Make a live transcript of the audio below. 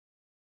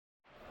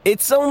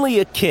It's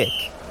only a kick,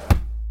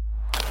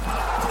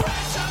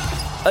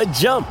 a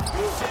jump,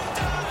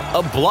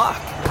 a block.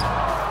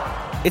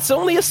 It's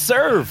only a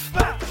serve.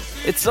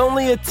 It's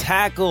only a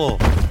tackle,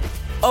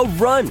 a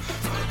run.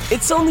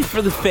 It's only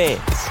for the fans.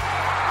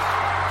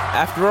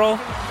 After all,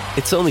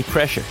 it's only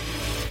pressure.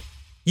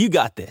 You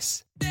got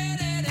this.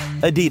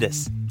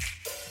 Adidas.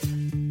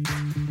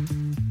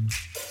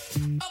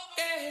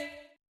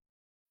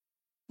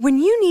 When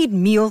you need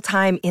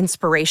mealtime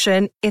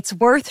inspiration, it's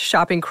worth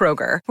shopping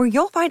Kroger, where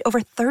you'll find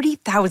over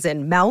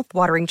 30,000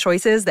 mouth-watering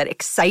choices that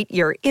excite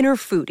your inner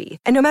foodie.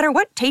 And no matter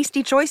what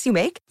tasty choice you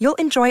make, you'll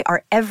enjoy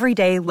our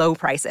everyday low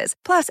prices,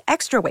 plus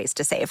extra ways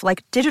to save,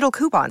 like digital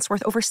coupons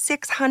worth over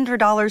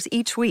 $600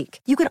 each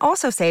week. You can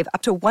also save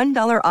up to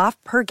 $1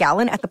 off per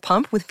gallon at the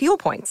pump with fuel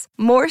points.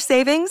 More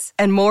savings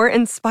and more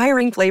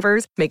inspiring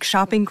flavors make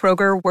shopping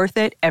Kroger worth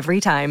it every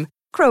time.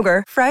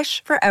 Kroger,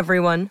 fresh for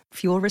everyone.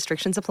 Fuel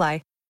restrictions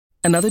apply.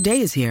 Another day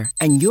is here,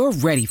 and you're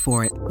ready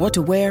for it. What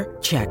to wear?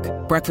 Check.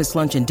 Breakfast,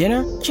 lunch, and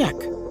dinner? Check.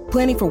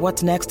 Planning for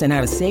what's next and how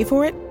to save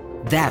for it?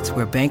 That's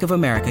where Bank of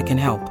America can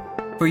help.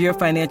 For your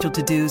financial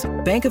to-dos,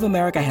 Bank of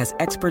America has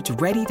experts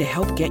ready to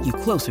help get you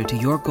closer to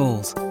your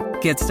goals.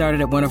 Get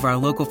started at one of our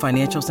local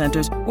financial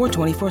centers or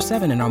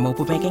 24/7 in our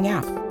mobile banking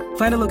app.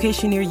 Find a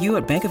location near you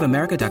at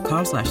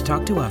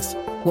bankofamerica.com/talktous.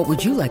 What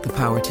would you like the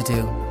power to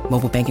do?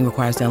 Mobile banking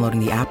requires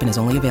downloading the app and is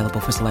only available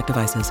for select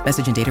devices.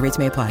 Message and data rates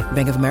may apply.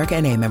 Bank of America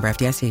N.A., member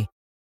FDIC.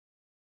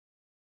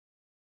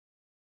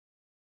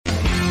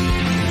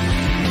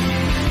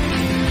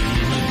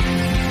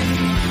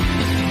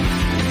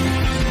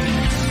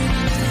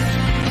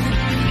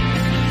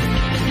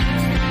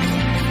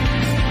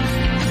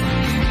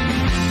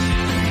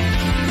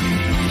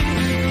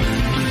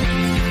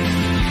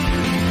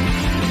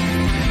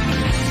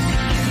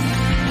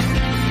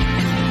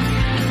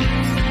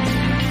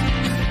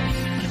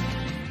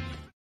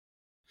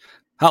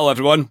 Hello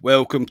everyone,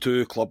 welcome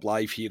to Club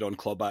Live here on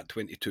Club at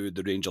 22,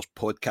 the Rangers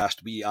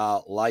podcast. We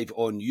are live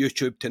on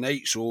YouTube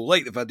tonight, so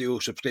like the video,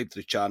 subscribe to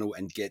the channel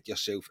and get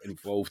yourself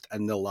involved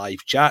in the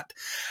live chat.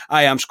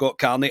 I am Scott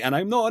Carney and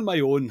I'm not on my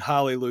own,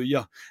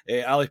 hallelujah.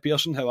 Ali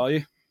Pearson, how are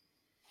you?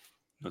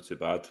 Not too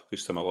bad, at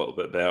least I'm a little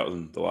bit better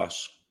than the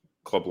last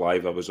Club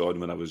Live I was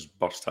on when I was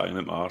burst hanging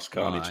at my arse,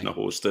 Carney, trying to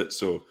host it,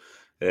 so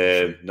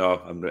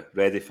no, I'm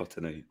ready for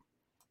tonight.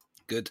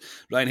 Good.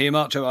 Ryan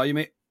Haymarch, how are you,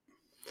 mate?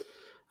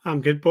 I'm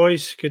good,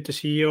 boys. Good to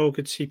see you all.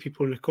 Good to see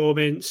people in the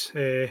comments.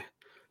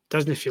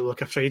 Doesn't feel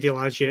like a Friday,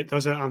 lads, yet,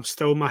 does it? I'm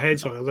still, my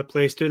head's all over the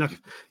place. Doing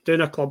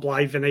a Club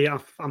Live tonight,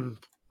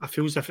 I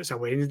feel as if it's a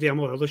Wednesday. I'm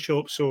all over the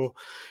shop, so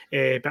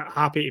but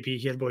happy to be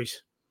here,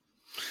 boys.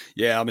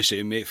 Yeah, I'm the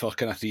same, mate. For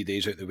kind of 3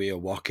 days out the way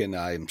of working,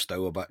 I'm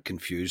still a bit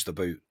confused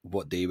about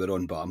what day we're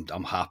on, but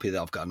I'm happy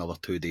that I've got another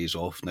 2 days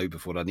off now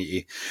before I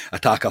need to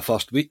attack our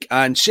first week.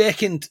 And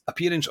second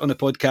appearance on the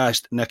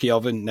podcast, Nicky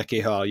Oven. Nicky,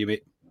 how are you,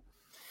 mate?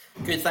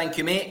 Good, thank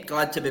you, mate.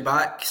 Glad to be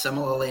back.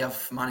 Similarly,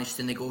 I've managed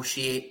to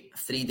negotiate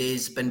 3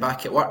 days, been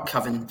back at work,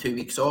 having 2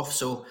 weeks off,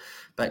 so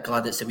but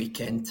glad it's a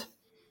weekend.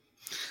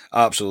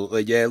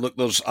 Absolutely, yeah. Look,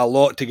 there's a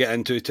lot to get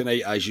into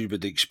tonight, as you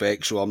would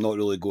expect, so I'm not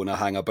really going to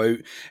hang about.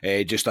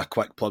 Just a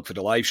quick plug for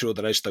the live show.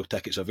 There is still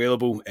tickets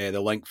available. The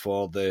link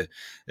for the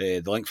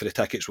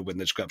tickets will be in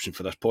the description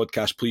for this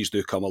podcast. Please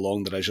do come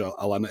along. There is a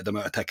limited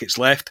amount of tickets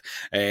left.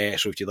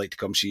 So if you'd like to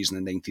come see us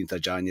on the 19th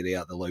of January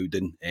at the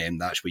Loudon,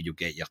 that's where you'll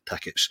get your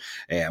tickets.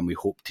 And we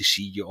hope to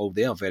see you all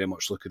there. Very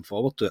much looking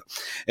forward to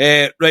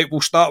it. Right,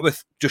 we'll start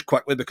with, just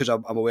quickly, because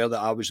I'm aware that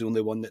I was the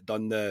only one that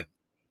done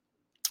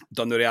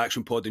the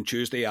reaction pod on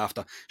Tuesday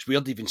after. It's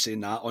weird even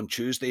saying that on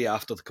Tuesday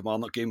after the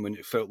Kilmarnock game, when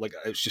it felt like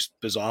it's just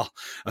bizarre,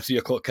 a 3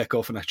 o'clock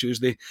kickoff on a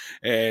Tuesday.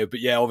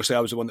 But yeah, obviously I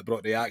was the one that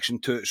brought the reaction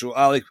to it. So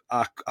Ali,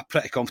 a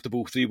pretty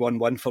comfortable 3-1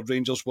 win for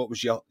Rangers. What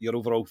was your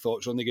overall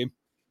thoughts on the game?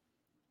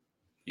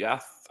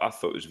 Yeah, I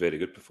thought it was a very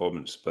good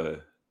performance by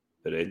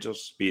the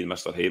Rangers. Me and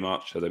Mr.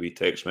 Haymarch had a wee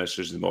text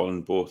message in the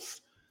morning,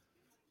 both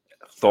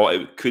thought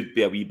it could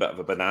be a wee bit of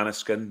a banana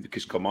skin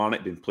because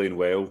Kilmarnock had been playing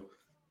well.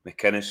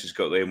 McInnes has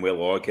got them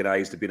well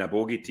organised. They've been a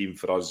bogey team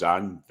for us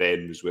and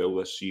them as well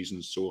this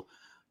season. So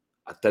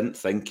I didn't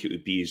think it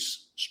would be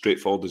as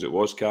straightforward as it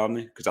was,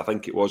 Carney, because I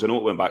think it was. I know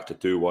it went back to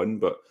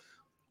 2-1, but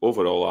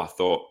overall I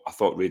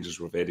thought Rangers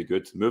were very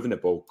good. Moving the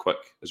ball quick,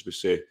 as we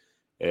say.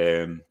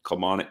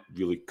 Kilmarnock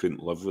really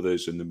couldn't live with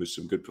us, and there was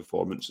some good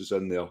performances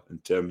in there in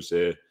terms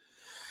of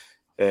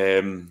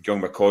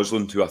young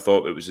McCausland, who I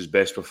thought it was his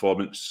best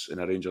performance in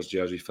a Rangers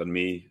jersey for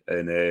me,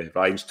 and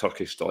Ryan's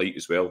Turkish delight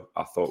as well.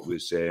 I thought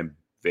was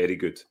very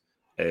good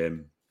at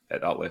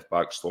that left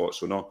back slot.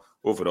 So no,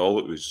 overall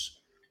it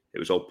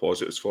was all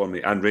positives for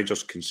me. And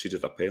Rangers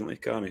conceded a penalty,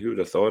 Carney. Who would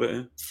have thought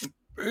it?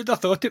 Who'd have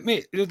thought it,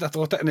 mate? Who'd have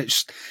thought it? And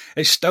it's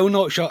still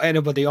not shut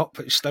anybody up.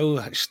 It's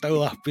still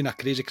been a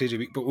crazy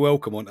week. But we'll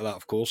come on to that,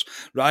 of course.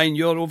 Ryan,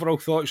 your overall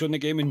thoughts on the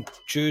game on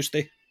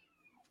Tuesday?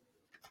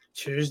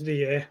 Tuesday,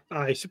 yeah.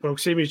 Well,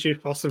 same as you,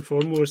 first and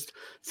foremost.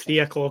 3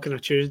 o'clock on a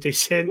Tuesday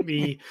sent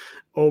me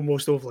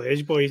almost over the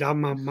edge, boys.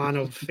 I'm a man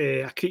of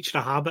a creature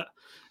of habit.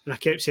 And I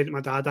kept saying to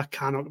my dad, I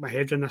cannot get my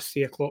head around this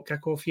 3 o'clock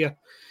kickoff here.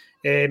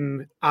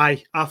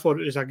 I thought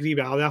it was, I agree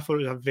with Ali, I thought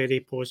it was a very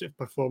positive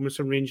performance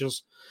from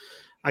Rangers.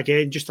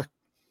 Again, just a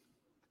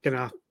kind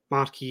of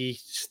marquee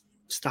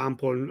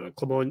stamp on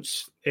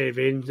Clement's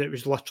reign. It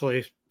was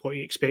literally what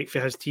you expect for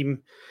his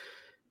team.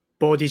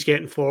 Bodies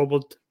getting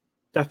forward,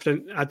 a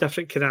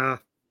different kind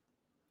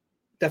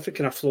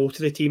of flow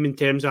to the team in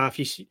terms of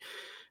if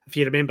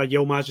you remember,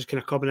 Yilmaz was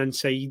kind of coming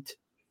inside.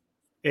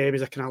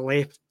 Was a kind of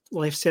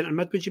left centre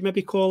mid, would you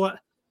maybe call it?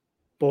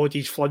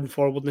 Bodies flooding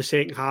forward in the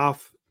second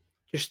half,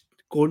 just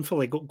going for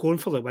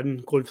the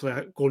win,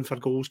 going for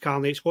goals.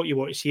 Carney, it's what you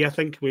want to see. I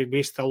think we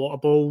wasted a lot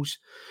of balls,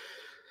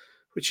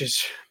 which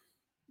is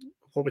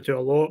what we do a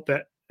lot,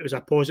 but it was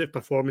a positive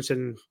performance.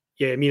 And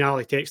yeah, me and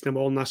Ali texted him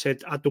all, and I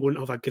said, I don't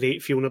have a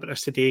great feeling about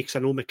this today because I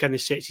know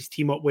McInnes sets his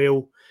team up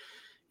well.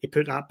 He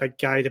put that big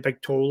guy, the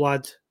big tall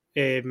lad,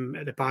 at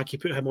the back. He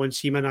put him on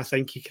Seaman. I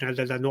think he kind of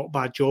did a not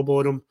bad job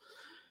on him.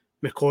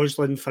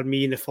 McCausland, for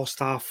me, in the first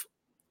half,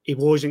 he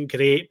wasn't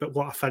great, but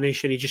what a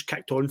finish, and he just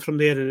kicked on from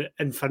there.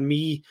 And for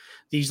me,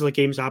 these are the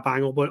games I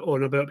bang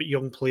on about, but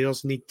young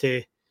players need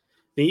to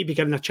be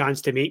given a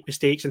chance to make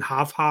mistakes and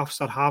have halves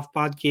or have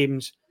bad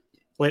games.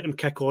 Let them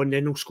kick on,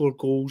 then they'll score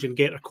goals and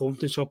get their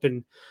confidence up.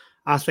 And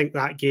I think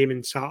that game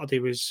on Saturday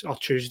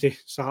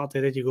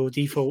there you go,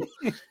 default.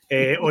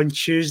 On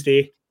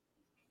Tuesday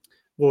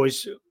will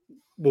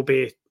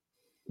be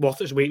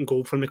worth its weight in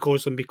gold for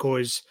McCausland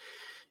because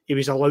he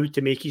was allowed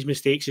to make his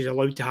mistakes. He's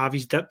allowed to have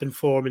his dip in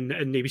form,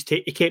 and he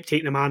kept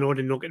taking the man on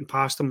and not getting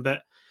past him,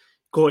 but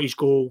got his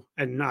goal.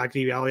 And I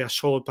agree with Ali, a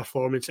solid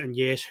performance. And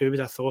yes, who would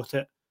have thought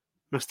it,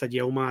 Mr.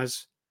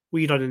 Yilmaz?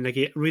 We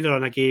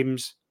run a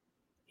games.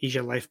 He's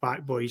your left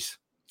back, boys.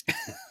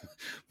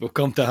 We'll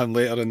come to him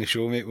later in the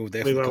show, mate. We'll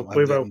definitely come to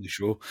him later in the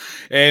show.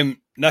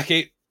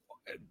 Nicky,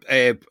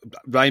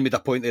 Ryan made a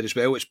point there as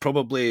well.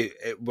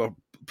 We're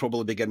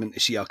probably beginning to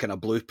see a kind of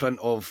blueprint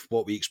of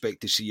what we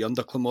expect to see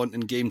under Clement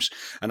in games,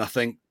 and I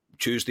think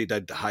Tuesday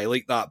did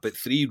highlight that. But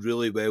 3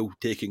 really well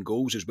taken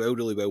goals as well,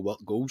 really well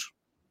worked goals.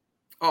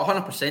 Oh,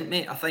 100%,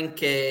 mate. I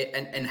think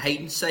in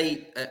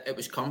hindsight, it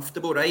was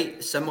comfortable,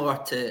 right? Similar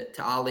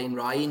to Ali and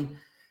Ryan.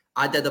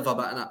 I did have a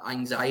bit of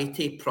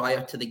anxiety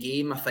prior to the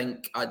game. I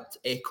think I'd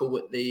echo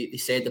what they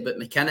said about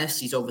McInnes.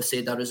 He's obviously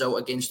had a result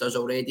against us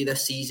already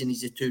this season.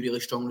 He's had 2 really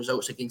strong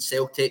results against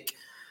Celtic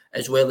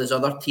as well as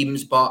other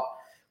teams. But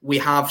we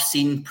have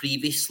seen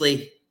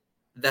previously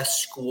this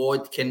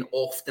squad can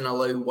often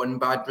allow one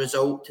bad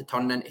result to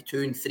turn into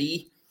 2 and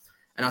 3.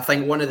 And I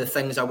think one of the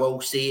things I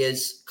will say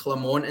is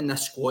Clement and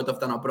this squad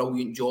have done a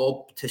brilliant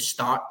job to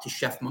start to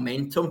shift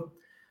momentum.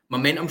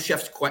 Momentum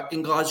shifts quick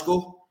in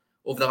Glasgow.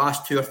 Over the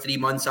last 2 or 3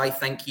 months, I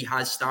think he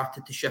has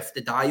started to shift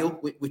the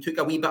dial. We took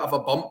a wee bit of a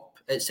bump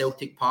at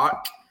Celtic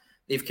Park.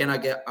 They've kind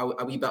of got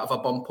a wee bit of a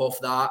bump off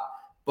that.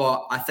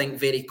 But I think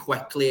very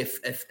quickly,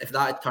 if that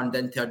had turned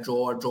into a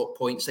draw or drop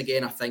points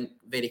again, I think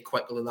very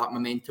quickly that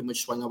momentum would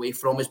swing away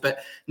from us. But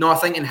no, I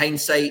think in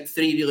hindsight,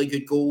 3 really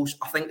good goals.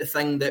 I think the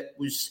thing that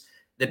was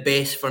the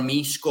best for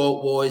me,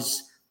 Scott,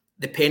 was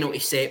the penalty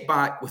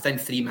setback within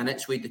 3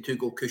 minutes. We had the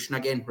 2-goal cushion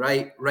again,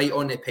 right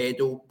on the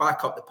pedal,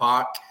 back up the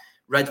park.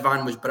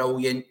 Ridvan was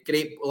brilliant,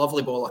 great,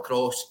 lovely ball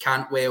across.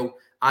 Cantwell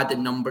added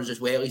numbers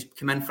as well. He's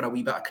come in for a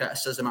wee bit of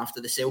criticism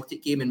after the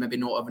Celtic game and maybe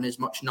not having as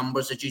much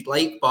numbers as you'd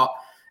like, but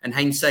in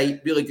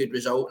hindsight, really good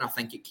result, and I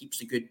think it keeps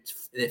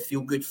the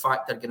feel-good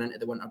factor going into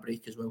the winter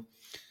break as well.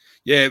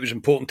 Yeah, it was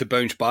important to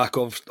bounce back,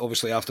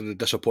 obviously, after the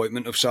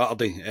disappointment of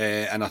Saturday,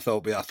 and I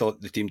thought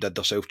the team did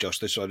themselves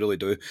justice, so I really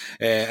do.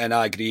 And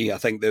I agree. I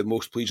think the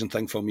most pleasing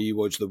thing for me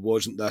was there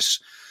wasn't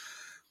this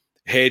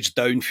heads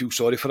down, feel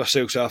sorry for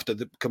ourselves after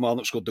the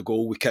Kilmarnock scored the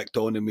goal. We kicked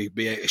on, and we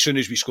as soon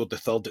as we scored the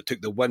third, it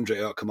took the wind right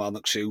out of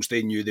Kilmarnock's sails.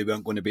 They knew they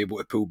weren't going to be able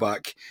to pull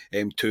back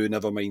 2,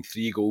 never mind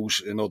 3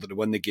 goals in order to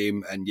win the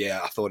game. And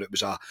yeah, I thought it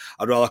was a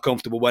rather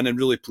comfortable win and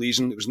really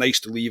pleasing. It was nice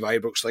to leave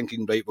Ibrox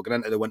thinking, right, we're going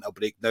into the winter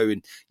break now.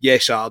 And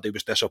yes, Saturday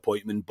was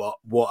disappointment, but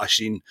what I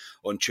seen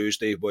on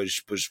Tuesday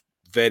was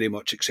very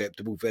much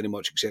acceptable,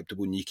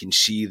 and you can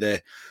see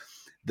the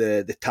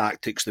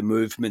tactics, the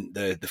movement,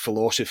 the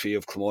philosophy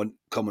of Clement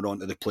coming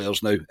onto the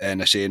players now.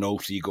 And I say all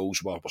 3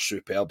 goals were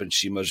superb, and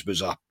Seamus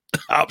was a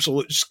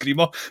absolute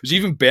screamer. It was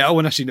even better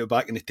when I seen it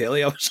back in the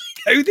telly. I was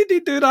like, how did he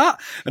do that?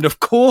 And of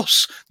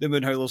course the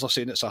Moonhowlers are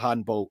saying it's a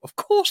handball. Of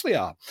course they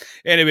are.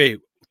 Anyway,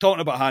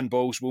 talking about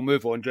handballs, we'll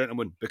move on,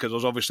 gentlemen, because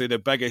there's obviously the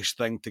biggest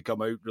thing to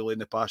come out really in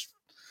the past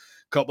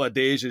couple of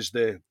days is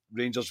the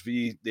Rangers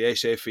v the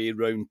SFA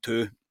round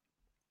 2.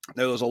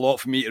 Now, there's a lot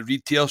for me to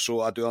read here, so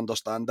I do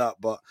understand that,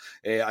 but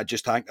I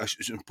just think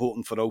it's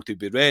important for all to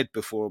be read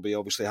before we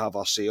obviously have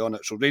our say on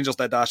it. So Rangers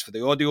did ask for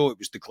the audio. It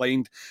was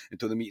declined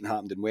until the meeting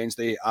happened on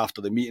Wednesday.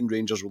 After the meeting,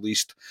 Rangers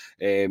released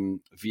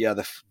via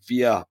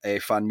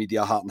fan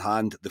media Heart and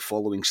Hand the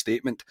following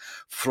statement.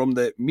 From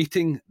the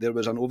meeting, there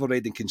was an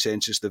overriding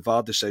consensus the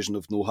VAR decision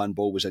of no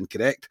handball was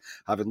incorrect.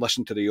 Having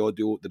listened to the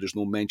audio, there is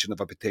no mention of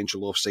a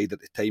potential offside at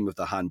the time of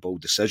the handball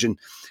decision.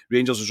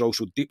 Rangers was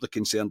also deeply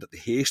concerned at the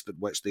haste at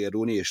which the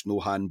erroneous obvious no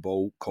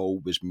handball call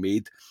was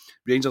made.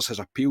 Rangers has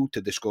appealed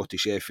to the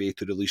Scottish FA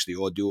to release the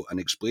audio and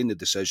explain the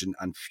decision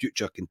and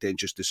future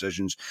contentious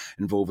decisions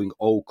involving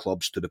all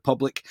clubs to the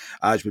public,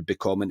 as would be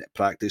common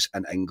practice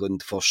in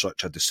England for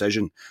such a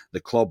decision.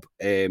 The club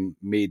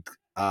made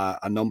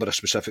a number of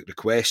specific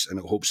requests, and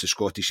it hopes the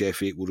Scottish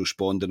FA will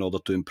respond in order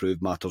to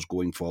improve matters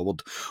going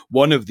forward.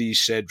 One of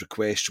these said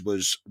requests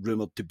was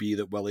rumoured to be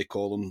that Willie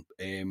Collum,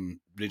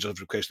 Rangers have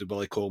requested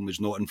Willie Collum was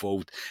not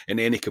involved in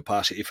any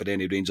capacity for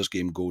any Rangers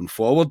game going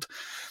forward.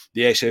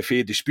 The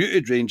SFA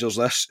disputed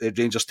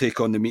Rangers' take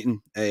on the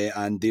meeting,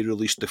 and they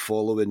released the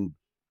following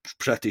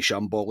pretty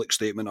shambolic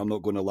statement. I'm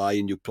not going to lie,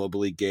 and you'll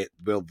probably get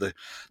where the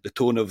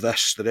tone of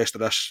this, the rest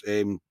of this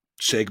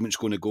segment's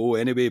going to go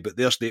anyway, but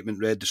their statement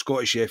read: the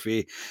Scottish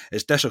FA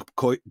is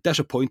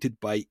disappointed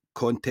by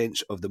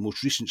contents of the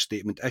most recent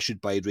statement issued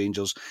by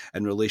Rangers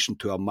in relation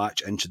to a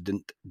match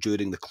incident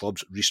during the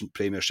club's recent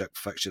Premiership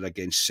fixture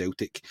against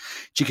Celtic.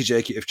 Chief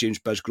Executive James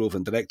Bisgrove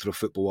and Director of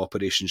Football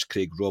Operations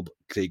Craig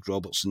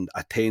Robertson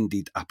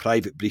attended a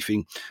private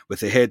briefing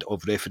with the Head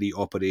of Referee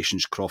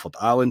Operations Crawford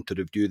Allen to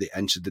review the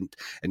incident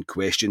in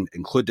question,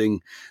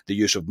 including the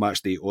use of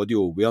matchday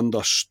audio. We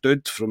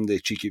understood from the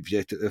Chief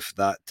Executive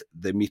that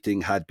the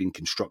meeting had been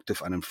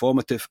constructive and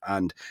informative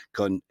and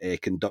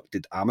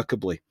conducted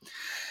amicably.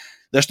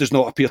 This does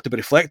not appear to be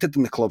reflected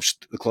in the club's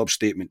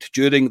statement.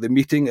 During the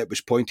meeting, it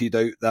was pointed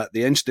out that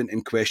the incident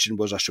in question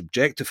was a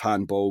subjective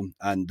handball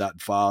and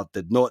that VAR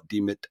did not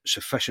deem it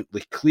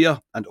sufficiently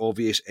clear and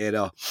obvious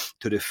error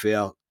to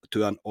refer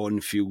to an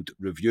on-field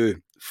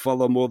review.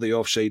 Furthermore, the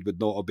offside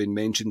would not have been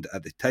mentioned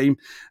at the time,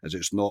 as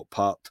it's not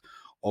part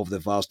of the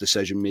VAR's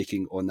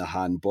decision-making on the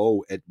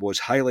handball. It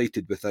was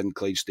highlighted within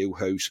Clydesdale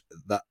House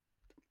that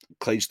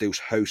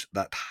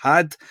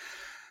had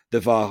the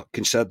VAR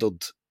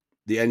considered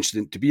the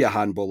incident to be a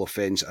handball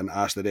offence and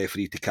asked the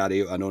referee to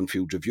carry out an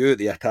on-field review,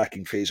 the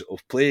attacking phase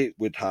of play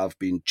would have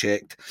been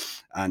checked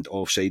and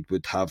offside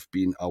would have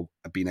been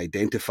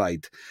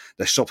identified.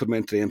 This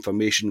supplementary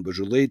information was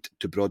relayed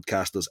to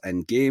broadcasters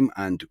in-game,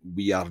 and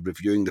we are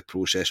reviewing the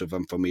process of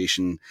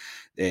information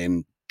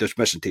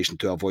dispresentation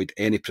to avoid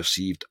any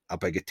perceived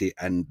ambiguity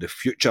in the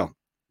future.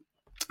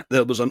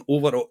 There was an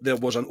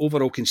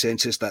overall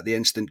consensus that the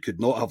incident could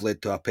not have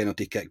led to a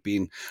penalty kick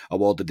being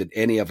awarded in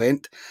any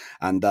event,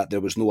 and that there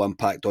was no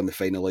impact on the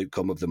final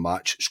outcome of the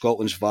match.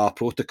 Scotland's VAR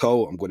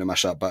protocol, I'm going to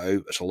miss that bit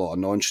out, it's a lot of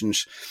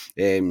nonsense.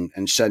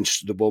 And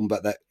since the one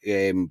bit that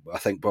I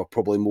think we're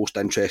probably most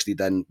interested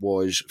in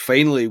was,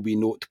 finally, we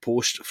note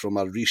post from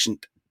a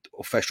recent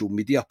official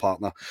media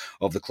partner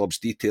of the club's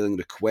detailing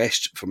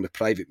requests from the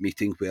private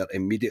meeting were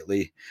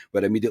immediately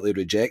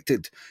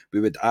rejected.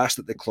 We would ask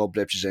that the club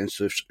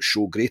representatives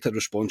show greater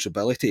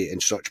responsibility in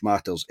such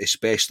matters,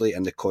 especially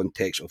in the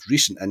context of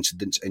recent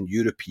incidents in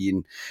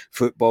European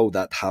football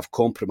that have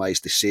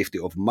compromised the safety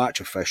of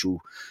match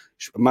officials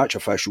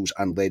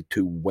and led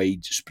to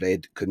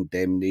widespread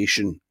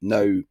condemnation.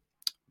 Now,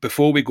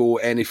 before we go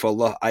any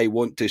further, I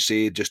want to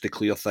say, just to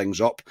clear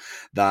things up,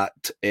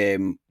 that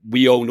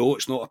we all know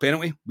it's not a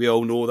penalty. We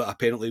all know that a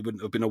penalty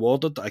wouldn't have been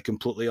awarded. I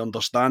completely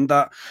understand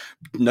that.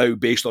 Now,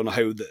 based on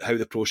how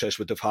the process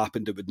would have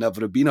happened, it would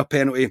never have been a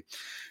penalty.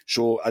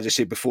 So, as I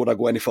say, before I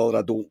go any further,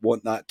 I don't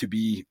want that to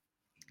be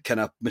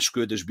kind of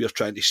misconstrued as we're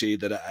trying to say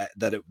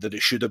that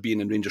it should have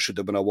been and Rangers should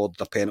have been awarded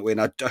a penalty.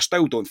 And I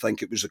still don't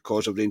think it was the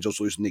cause of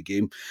Rangers losing the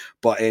game.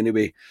 But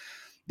anyway,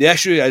 the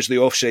issue is the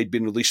offside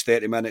being released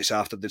 30 minutes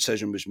after the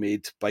decision was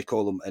made by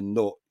Collum, and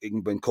not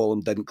when Collum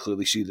didn't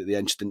clearly see that the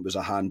incident was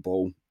a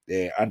handball.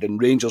 And in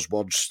Rangers'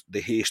 words, the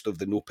haste of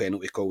the no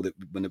penalty call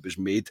when it was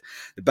made.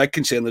 The big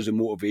concern is the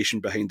motivation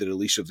behind the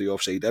release of the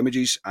offside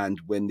images and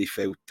when they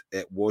felt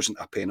it wasn't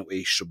a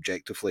penalty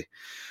subjectively.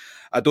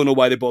 I don't know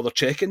why they bother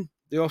checking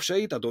the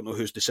offside. I don't know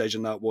whose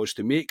decision that was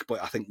to make,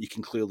 but I think you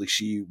can clearly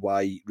see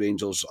why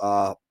Rangers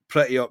are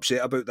pretty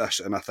upset about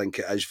this, and I think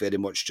it is very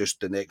much just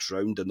the next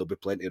round, and there'll be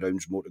plenty of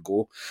rounds more to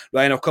go.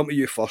 Ryan, I'll come to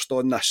you first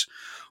on this.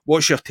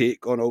 What's your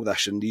take on all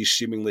this and these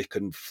seemingly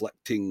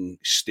conflicting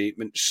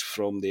statements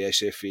from the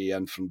SFA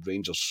and from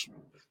Rangers?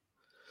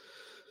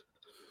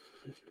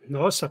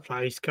 Not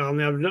surprised,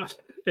 Carney.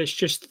 It's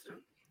just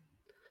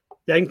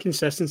the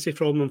inconsistency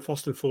from them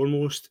first and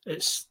foremost.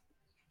 It's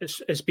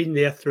been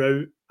there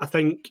throughout. I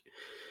think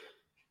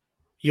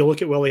you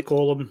look at Willie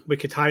Collum, we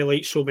could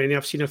highlight so many.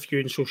 I've seen a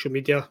few on social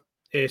media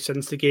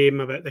since the game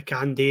about the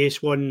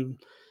Candace one.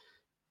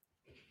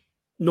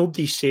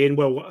 Nobody's saying,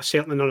 well,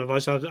 certainly none of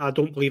us, I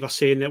don't believe are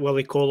saying that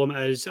Willie Collum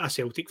is a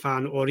Celtic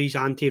fan or he's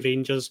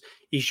anti-Rangers.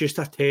 He's just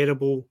a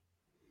terrible,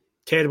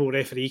 terrible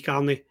referee,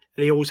 Carney.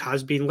 And he always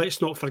has been.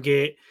 Let's not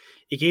forget,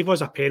 he gave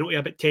us a penalty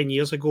about 10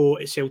 years ago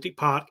at Celtic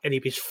Park and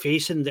he was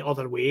facing the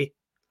other way.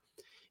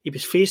 He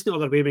was facing the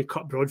other way when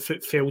Cut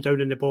Broadfoot fell down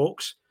in the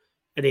box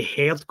and he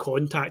held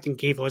contact and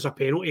gave us a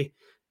penalty.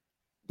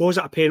 Was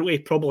it a penalty?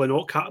 Probably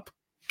not,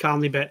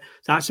 Carney, but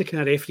that's the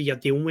kind of referee you're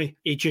dealing with.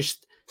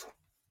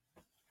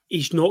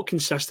 He's not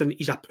consistent.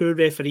 He's a poor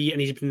referee and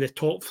he's been in the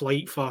top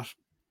flight for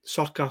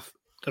circa,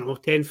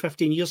 10,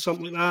 15 years,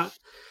 something like that.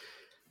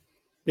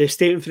 The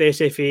statement for the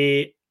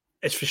SFA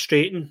is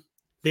frustrating.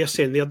 they're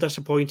saying they're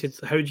disappointed.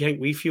 How do you think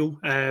we feel?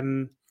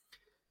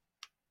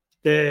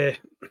 The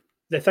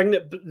thing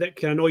that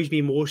kind of annoys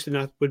me most,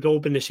 and we've all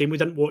been the same, we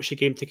didn't watch the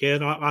game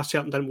together. I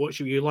certainly didn't watch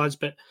it with you lads,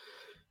 but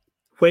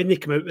when they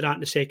come out with that in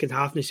the second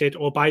half and they said,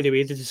 oh, by the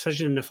way, the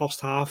decision in the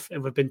first half,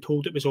 and we've been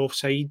told it was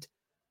offside,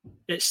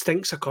 it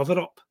stinks a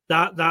cover-up.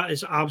 That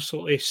is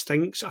absolutely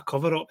stinks a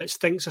cover-up. It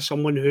stinks of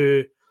someone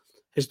who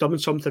has done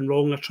something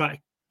wrong or try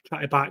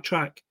to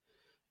backtrack.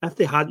 If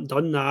they hadn't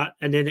done that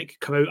and then it could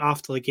come out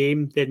after the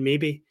game, then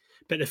maybe.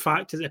 But the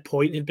fact that the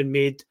point had been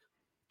made,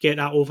 get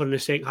that over in the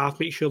second half,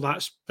 make sure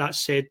that's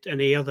said in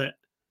air that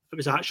it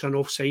was actually an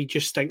offside,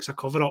 just stinks a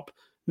cover-up.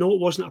 No, it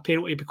wasn't a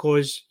penalty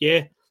because,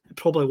 yeah, it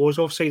probably was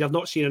offside. I've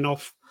not seen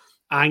enough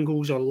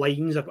angles or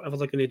lines or whatever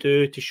they're going to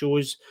do to show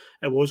us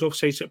it was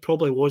offside. So it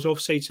probably was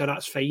offside, so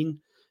that's fine.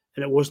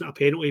 And it wasn't a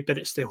penalty, but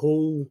it's the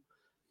whole...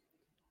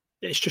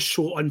 It's just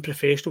so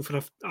unprofessional for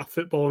a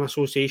footballing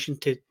association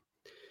to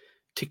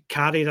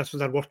carry this with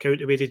their work out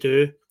the way they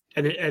do.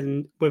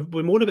 And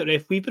we're more about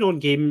ref. We've been on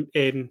game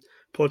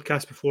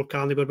podcasts before,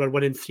 Carly, where we're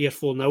winning 3 or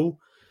 4-0,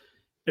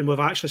 and we've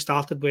actually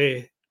started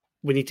where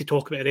we need to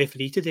talk about a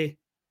referee today.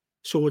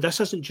 So this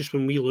isn't just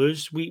when we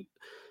lose.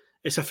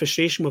 It's a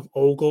frustration we've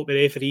all got with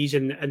referees,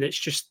 and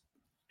it's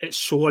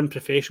so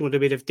unprofessional the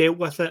way they've dealt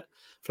with it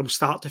from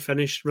start to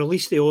finish.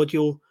 Release the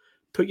audio,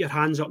 put your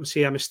hands up and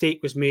say a mistake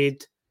was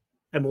made,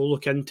 and we'll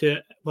look into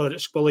it, whether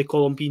it's Willie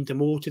Collum being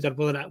demoted or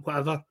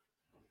whatever.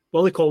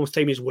 Willie Collum's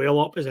time is well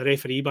up as a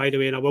referee, by the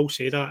way, and I will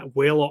say that,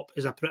 well up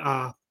as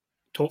a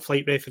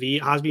top-flight referee.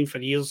 It has been for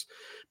years,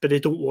 but they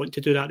don't want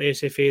to do that, the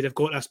SFA. They've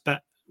got this bit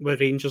where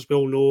Rangers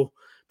will know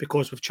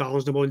because we've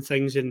challenged them on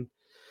things, and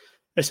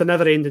it's a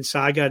never-ending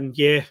saga, and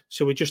yeah,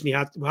 so we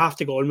have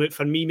to go on with it.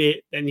 For me,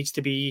 mate, it needs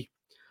to be...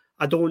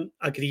 I don't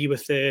agree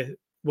with the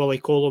Willie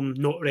Collum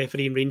not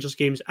refereeing Rangers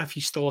games. If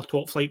he's still a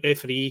top-flight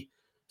referee,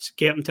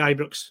 get him to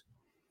Ibrox.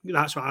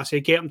 That's what I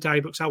say. Get him to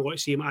Ibrox. I want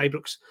to see him at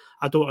Ibrox.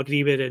 I don't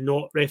agree with the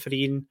not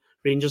refereeing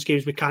Rangers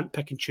games. We can't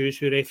pick and choose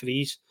who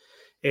referees.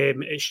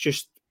 It's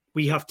just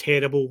we have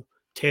terrible,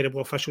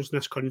 terrible officials in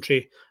this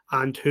country,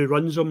 and who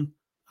runs them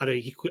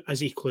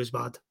is equally as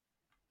bad.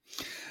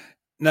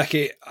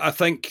 Nicky, I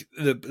think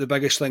the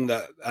biggest thing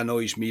that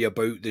annoys me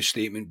about the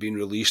statement being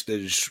released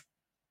is,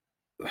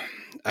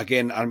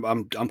 again,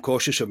 I'm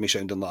cautious of me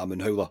sounding like I'm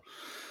in howler.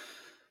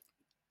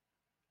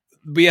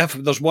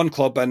 There's one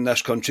club in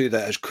this country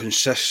that has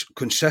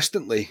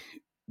consistently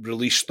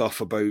released stuff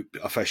about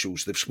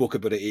officials. They've spoke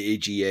about it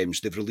at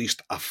AGMs. They've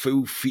released a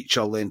full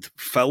feature-length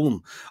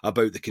film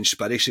about the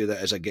conspiracy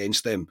that is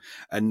against them,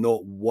 and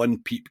not one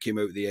peep came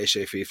out of the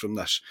SFA from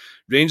this.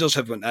 Rangers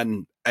have went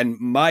in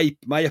my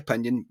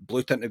opinion,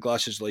 blue tinted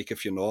glasses like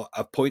if you're not,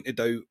 I've pointed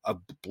out a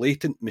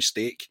blatant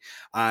mistake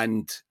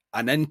and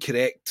an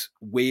incorrect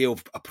way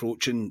of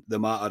approaching the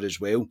matter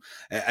as well.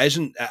 It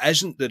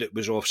isn't that it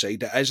was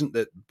offside. It isn't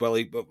that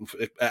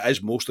it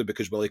is mostly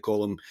because Willie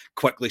Collum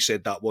quickly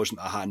said that wasn't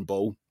a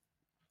handball,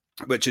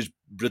 which is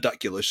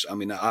ridiculous. I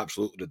mean,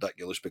 absolutely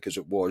ridiculous because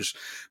it was.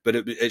 But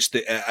it is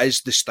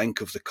the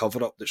stink of the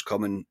cover-up that's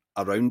coming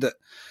around it.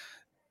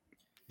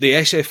 The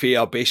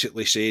SFA are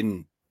basically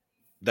saying,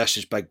 this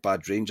is Big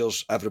Bad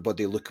Rangers.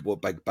 Everybody look at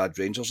what Big Bad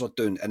Rangers are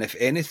doing. And if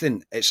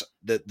anything, it's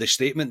the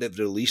statement they've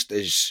released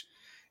is...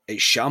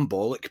 It's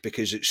shambolic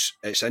because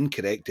it's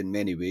incorrect in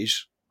many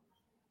ways.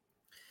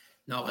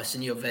 No,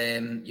 listen, you've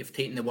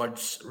taken the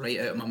words right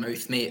out of my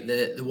mouth, mate.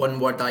 The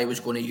one word I was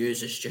going to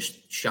use is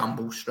just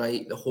shambles,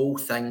 right? The whole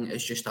thing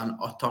is just an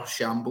utter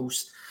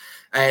shambles.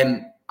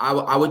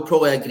 I would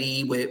probably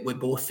agree with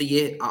both of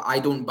you. I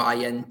don't buy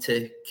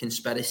into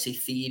conspiracy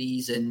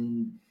theories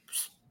and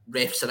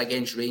refs are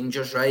against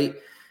Rangers, right?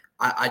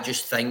 I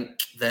just think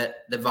that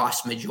the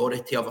vast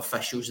majority of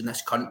officials in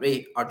this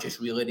country are just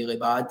really, really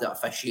bad at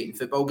officiating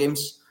football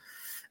games.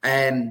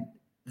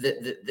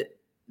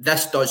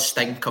 This does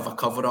stink of a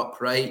cover-up,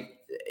 right?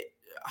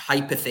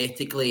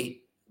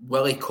 Hypothetically,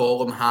 Willie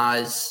Collum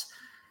has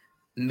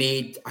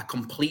made a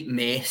complete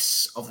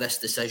mess of this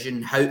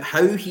decision.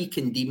 How he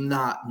can deem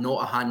that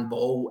not a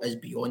handball is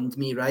beyond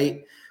me,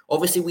 right?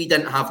 Obviously, we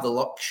didn't have the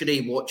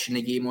luxury watching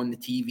the game on the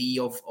TV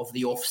of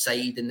the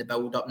offside and the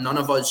build-up. None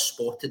of us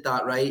spotted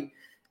that, right?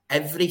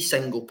 Every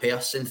single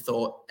person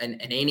thought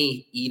in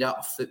any era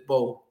of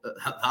football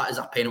that is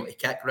a penalty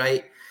kick,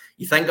 right?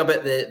 You think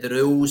about the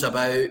rules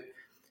about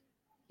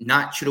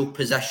natural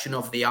position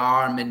of the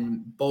arm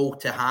and ball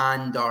to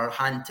hand or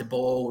hand to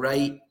ball,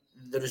 right?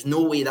 There is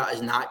no way that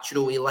is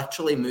natural. He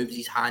literally moves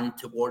his hand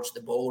towards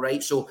the ball,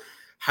 right? So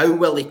how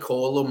Willie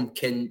Collum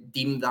can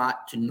deem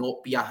that to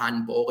not be a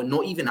handball and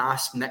not even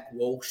ask Nick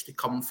Walsh to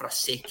come for a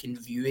second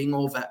viewing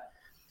of it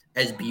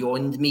is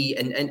beyond me.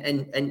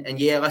 And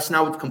yeah, listen,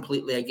 I would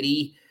completely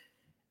agree.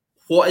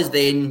 What has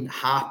then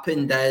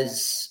happened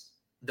is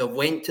they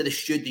went to the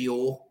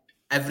studio.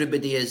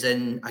 Everybody is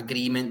in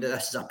agreement that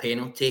this is a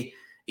penalty.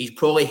 He's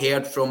probably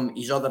heard from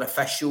his other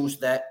officials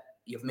that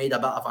you've made a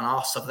bit of an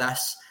arse of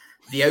this.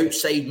 The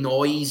outside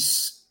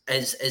noise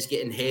is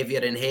getting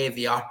heavier and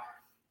heavier.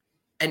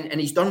 and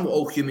he's done what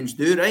all humans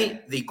do,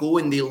 right? They go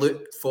and they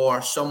look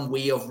for some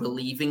way of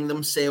relieving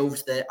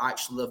themselves that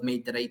actually have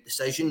made the right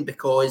decision,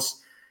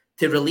 because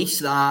to release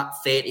that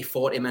 30,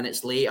 40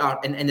 minutes later,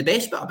 and the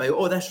best bit about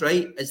all this,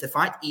 right, is the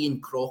fact Ian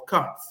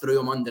Crocker threw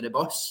him under the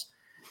bus,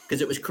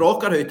 because it was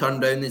Crocker who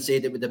turned around and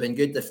said it would have been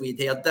good if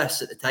we'd heard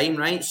this at the time,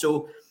 right?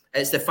 So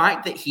it's the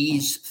fact that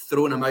he's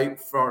thrown him out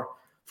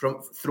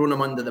thrown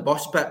him under the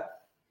bus. But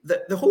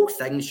the whole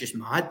thing's just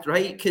mad,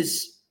 right?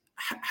 Because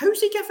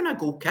how's he giving a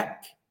goal kick?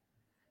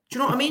 Do you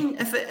know what I mean?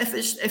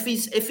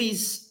 If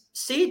he's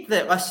said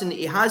that, listen,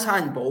 he has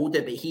handballed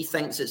it, but he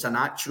thinks it's a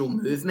natural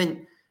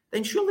movement,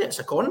 then surely it's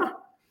a corner.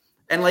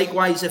 And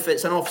likewise, if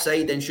it's an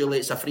offside, then surely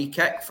it's a free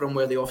kick from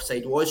where the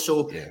offside was.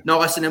 So, no,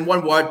 listen, in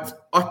one word,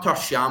 utter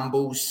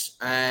shambles.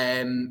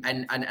 And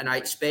I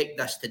expect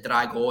this to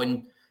drag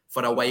on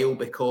for a while,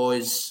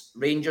 because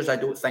Rangers, I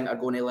don't think, are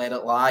going to let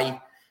it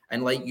lie.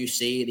 And like you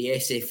say, the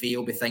SFA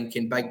will be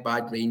thinking, big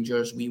bad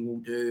Rangers, we will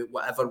do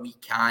whatever we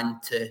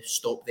can to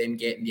stop them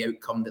getting the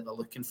outcome that they're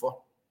looking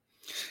for.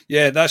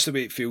 Yeah, that's the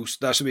way it feels.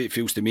 That's the way it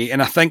feels to me.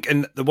 And I think,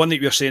 in the one that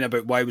you were saying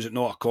about why was it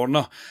not a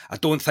corner, I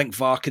don't think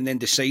VAR can then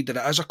decide that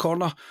it is a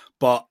corner.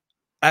 But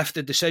if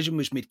the decision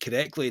was made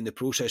correctly and the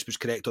process was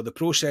correct, or the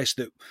process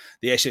that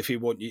the SFA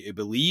want you to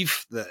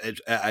believe that it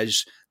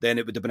is, then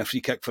it would have been a free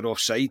kick for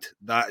offside.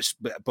 But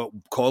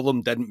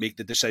Collum didn't make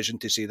the decision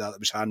to say that it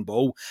was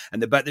handball.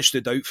 And the bit that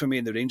stood out for me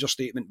in the Rangers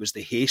statement was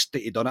the haste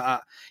that he done it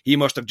at. He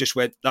must have just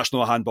went, that's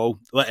not a handball.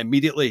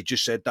 Immediately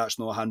just said, that's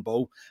not a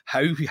handball.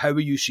 How are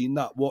you seeing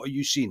that? What are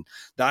you seeing?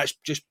 That's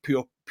just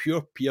pure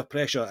peer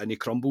pressure, and he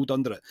crumbled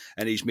under it,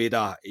 and he's made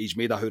a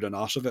hood and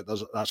arse of it.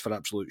 That's for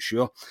absolute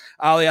sure.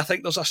 Ali, I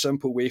think there's a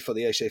simple way for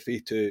the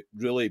SFA to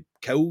really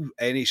kill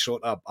any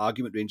sort of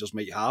argument Rangers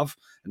might have,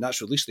 and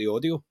that's release the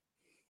audio.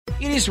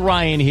 It is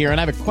Ryan here, and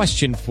I have a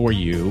question for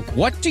you.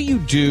 What do you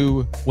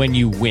do when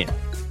you win?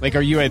 Like,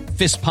 are you a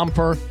fist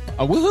pumper,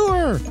 a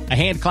woohooer, a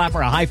hand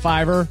clapper, a high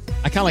fiver?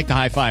 I kind of like the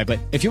high five, but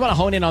if you want to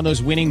hone in on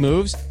those winning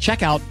moves,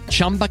 check out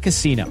Chumba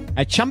Casino.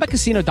 At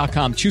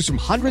ChumbaCasino.com, choose from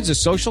hundreds of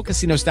social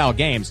casino style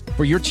games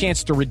for your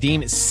chance to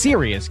redeem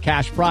serious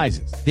cash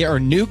prizes. There are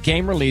new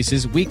game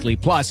releases weekly,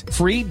 plus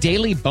free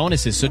daily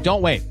bonuses. So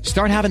don't wait.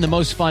 Start having the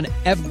most fun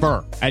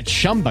ever at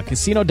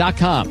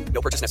ChumbaCasino.com.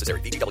 No purchase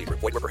necessary. VGW Group.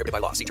 Void where prohibited by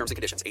law. See terms and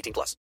conditions.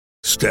 18+.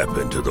 Step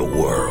into the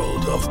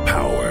world of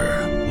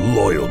power,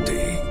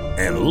 loyalty,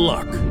 and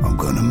luck. I'm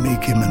gonna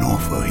make him an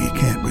offer he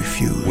can't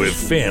refuse. With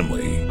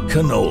family,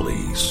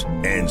 cannolis,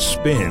 and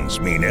spins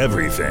mean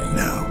everything.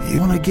 Now, you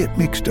wanna get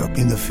mixed up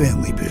in the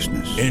family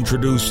business.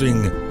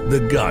 Introducing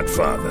The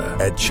Godfather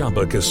at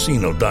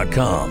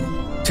ChumbaCasino.com.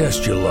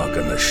 Test your luck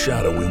in the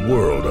shadowy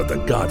world of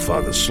The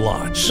Godfather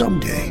slot.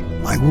 Someday,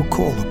 I will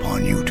call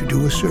upon you to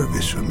do a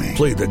service for me.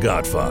 Play The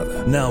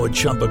Godfather now at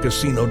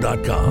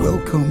ChumbaCasino.com.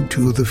 Welcome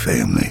to the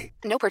family.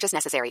 No purchase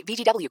necessary.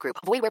 VGW Group.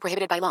 Void where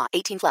prohibited by law.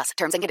 18+.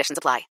 Terms and conditions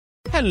apply.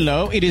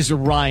 Hello, it is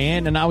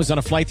Ryan, and I was on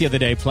a flight the other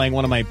day playing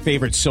one of my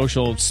favorite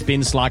social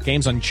spin slot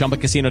games on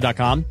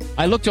ChumbaCasino.com.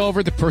 I looked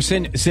over at the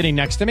person sitting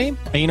next to me,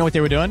 and you know what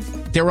they were doing?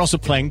 They were also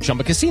playing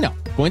Chumba Casino.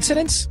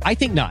 Coincidence? I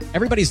think not.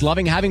 Everybody's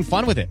loving having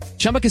fun with it.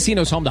 Chumba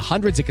Casino is home to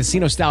hundreds of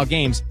casino-style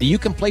games that you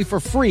can play for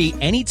free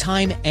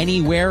anytime,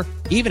 anywhere,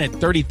 even at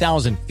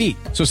 30,000 feet.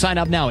 So sign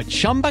up now at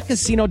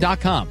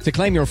ChumbaCasino.com to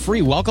claim your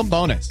free welcome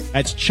bonus.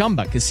 That's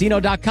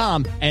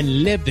ChumbaCasino.com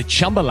and live the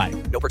Chumba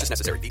life. No purchase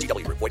necessary.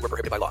 VGW Group. Void where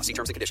prohibited by law. See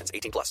terms and conditions.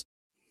 18+.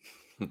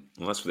 Well,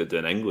 that's what they do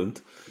in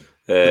England.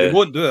 They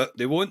won't do it.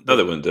 They won't. No,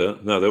 they won't do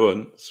it. No, they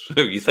won't. So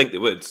you think they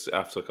would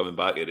after coming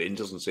back at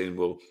Rangers and saying,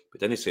 well, we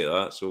didn't say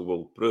that, so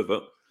we'll prove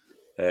it.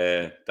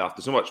 There's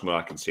so much more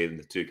I can say than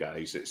the two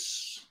guys.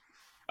 It's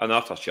an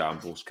utter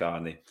shambles,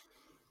 Carney.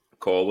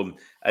 Collum.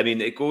 I mean,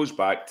 it goes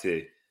back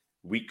to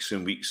weeks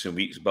and weeks and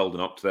weeks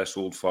building up to this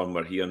Old Firm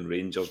where here in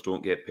Rangers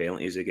don't get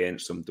penalties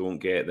against them, don't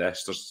get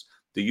this. There's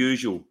the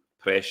usual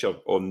pressure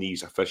on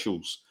these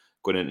officials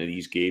going into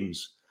these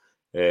games.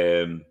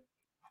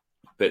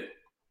 But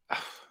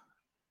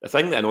the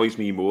thing that annoys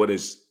me more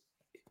is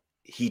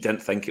he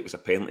didn't think it was a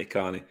penalty,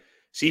 Carney.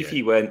 See if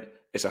he went,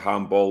 it's a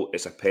handball,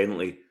 it's a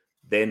penalty,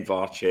 then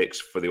VAR checks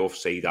for the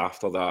offside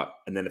after that.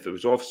 And then if it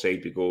was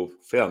offside, we go,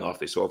 fair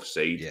enough, it's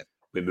offside,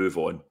 we move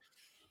on.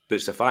 But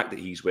it's the fact that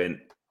he's went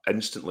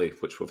instantly,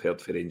 which we've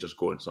heard for Rangers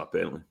going, it's not a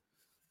penalty.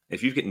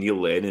 If you've got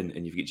Neil Lennon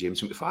and you've got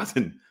James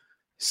McFadden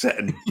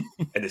sitting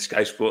in the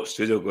Sky Sports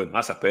studio going,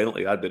 that's a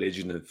penalty, I'd be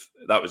raging if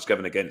that was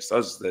given against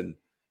us, then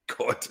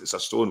God, it's a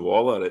stone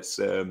waller. It's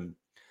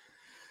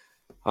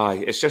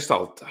just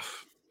all.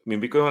 I mean,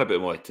 we go on a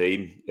bit more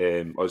time.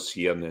 Us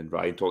here, and then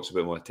Ryan talks a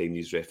bit more time.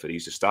 These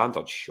referees, the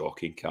standard's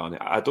shocking, Carney.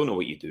 I don't know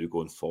what you do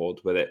going forward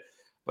with it,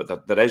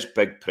 but there is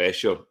big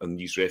pressure on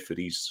these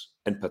referees,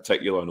 in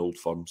particular on Old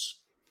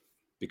Firms,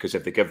 because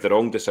if they give the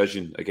wrong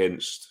decision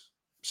against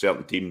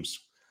certain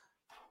teams,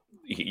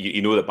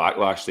 you know the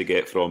backlash they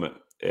get from it.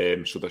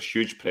 So there's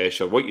huge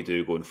pressure. What you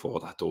do going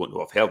forward, I don't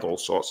know. I've heard all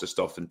sorts of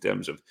stuff in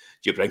terms of,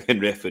 do you bring in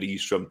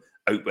referees from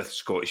out with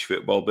Scottish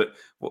football? But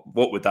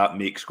what would that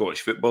make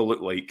Scottish football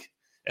look like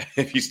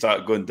if you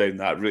start going down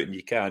that route? And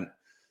you can't.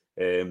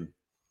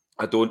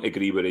 I don't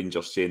agree with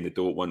Rangers saying they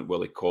don't want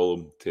Willie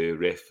Collum to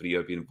referee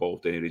or be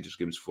involved in any Rangers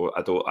games before.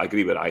 I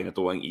agree with Ryan. I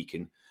don't think he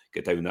can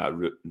get down that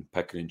route and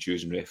picking and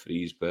choosing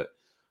referees. But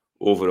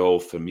overall,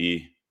 for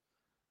me,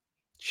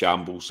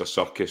 shambles, a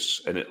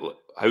circus. And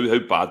how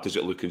bad does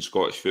it look in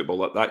Scottish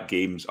football? That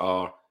game's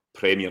our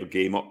premier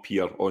game up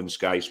here on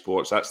Sky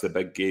Sports. That's the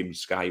big game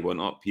Sky want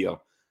up here.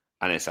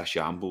 And it's a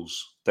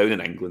shambles. Down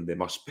in England, they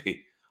must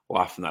be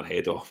laughing their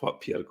head off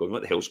up here, going,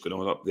 what the hell's going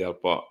on up there?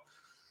 But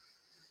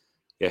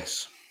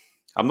yes,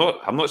 I'm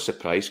not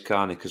surprised,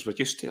 Carney, because we're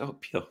used to it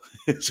up here.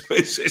 So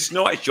it's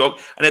not a shock.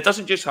 And it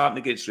doesn't just happen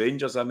against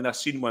Rangers. I mean, I've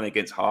seen one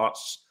against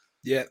Hearts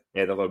the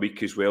other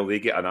week as well. They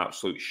get an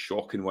absolute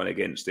shocking one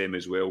against them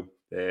as well.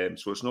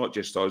 So it's not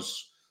just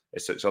us.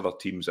 It's other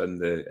teams in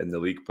the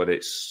league, but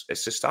it's the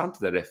standard of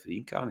the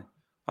refereeing, Carney.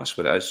 That's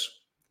what it is.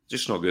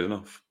 Just not good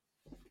enough.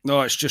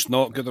 No, it's just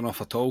not good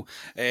enough at all.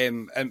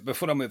 And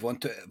before I move on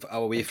to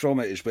away from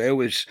it as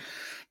well, is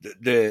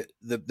the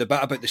bit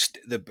about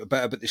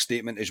the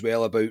statement as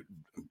well about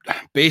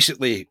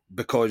basically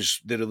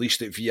because they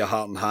released it via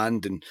Heart and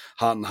Hand, and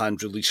Heart and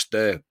Hand released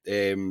the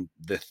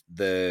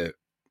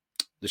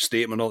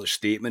statement, not the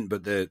statement,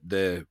 but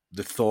the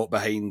thought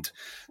behind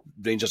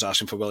Rangers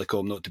asking for Willie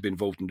Collum not to be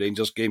involved in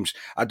Rangers games.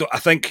 I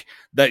think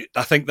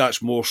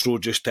that's more so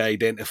just to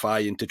identify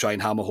and to try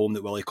and hammer home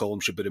that Willie Collum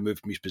should be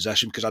removed from his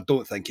position, because I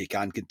don't think he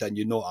can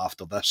continue, not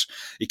after this.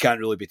 He can't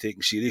really be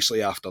taken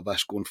seriously after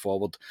this going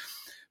forward.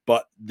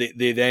 But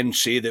they then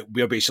say that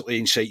we're basically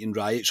inciting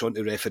riots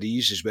onto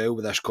referees as well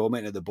with this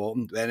comment at the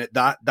bottom. And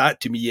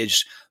that to me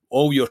is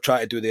all you're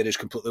trying to do there is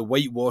completely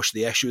whitewash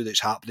the issue that's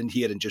happening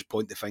here and just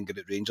point the finger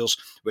at Rangers,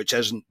 which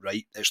isn't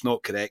right. It's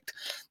not correct.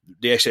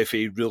 The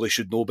SFA really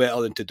should know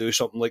better than to do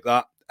something like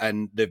that,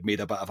 and they've made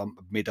a bit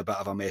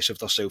of a mess of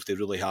themselves. They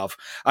really have.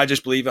 I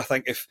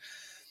think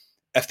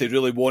if they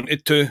really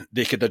wanted to,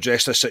 they could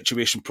address this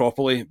situation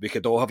properly. We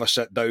could all have a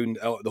sit down,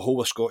 the whole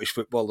of Scottish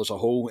football as a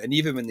whole. And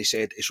even when they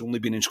said it's only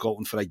been in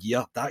Scotland for a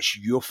year, that's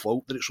your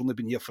fault that it's only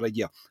been here for a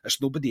year.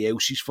 It's nobody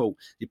else's fault.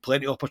 You had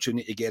plenty of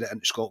opportunity to get it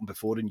into Scotland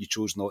before and you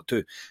chose not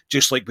to.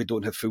 Just like we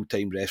don't have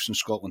full-time refs in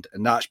Scotland.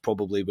 And that's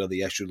probably where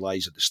the issue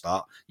lies at the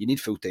start. You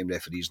need full-time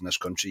referees in this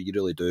country, you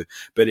really do.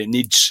 But it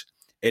needs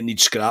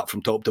scrap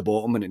from top to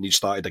bottom, and it needs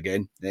started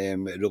again.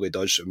 It really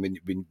does. I mean,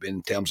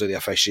 in terms of the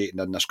officiating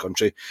in this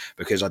country,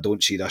 because I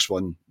don't see this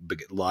one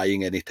getting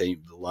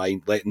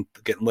let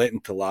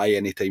into lie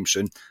anytime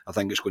soon. I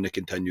think it's going to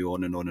continue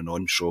on and on and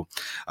on. So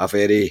a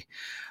very,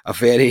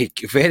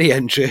 very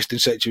interesting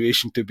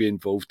situation to be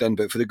involved in.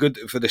 But for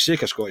the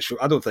sake of Scottish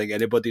football, I don't think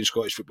anybody in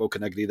Scottish football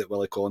can agree that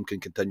Willie Collum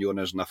can continue on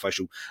as an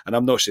official. And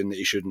I'm not saying that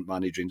he shouldn't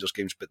manage Rangers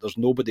games, but there's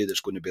nobody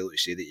that's going to be able to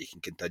say that he can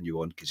continue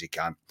on, because he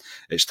can't.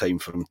 It's time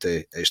for him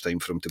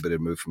to be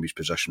removed from his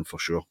position for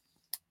sure.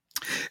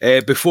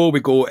 Before we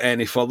go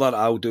any further,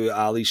 I'll do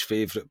Ali's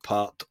favourite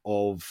part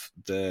of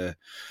the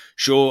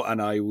show,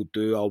 and I will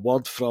do a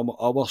word from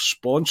our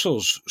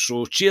sponsors.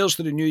 So cheers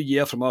to the new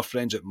year from our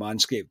friends at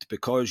Manscaped.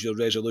 Because your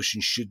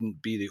resolutions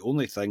shouldn't be the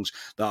only things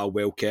that are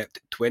well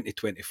kept,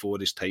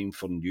 2024 is time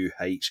for new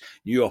heights,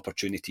 new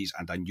opportunities,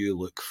 and a new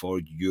look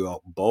for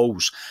your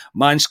balls.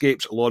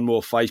 Manscaped's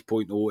Lawnmower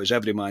 5.0 is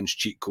every man's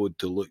cheat code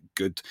to look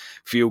good,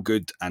 feel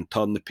good, and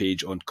turn the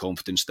page on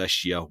confidence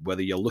this year.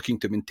 Whether you're looking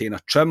to maintain a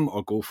trim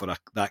or go for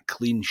that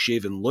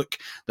clean-shaven look,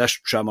 this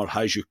trimmer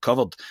has you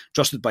covered.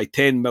 Trusted by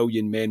 10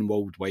 million men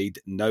worldwide,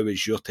 now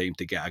is your time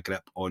to get a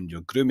grip on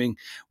your grooming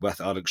with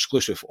our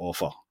exclusive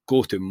offer.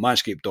 Go to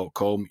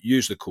manscaped.com,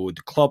 use the code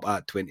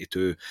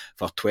CLUB@22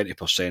 for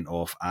 20%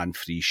 off and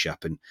free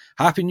shipping.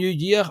 Happy New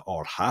Year,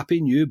 or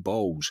Happy New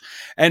Balls.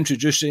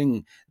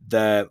 Introducing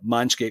the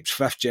Manscaped's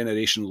 5th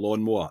generation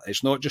lawnmower.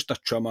 It's not just a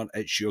trimmer,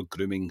 it's your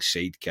grooming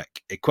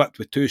sidekick. Equipped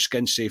with 2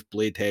 skin-safe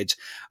blade heads,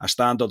 a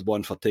standard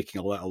one for taking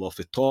a little off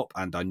the top,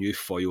 and a new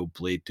foil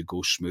blade to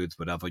go smooth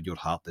wherever your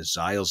heart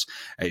desires.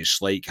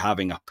 It's like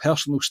having a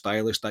personal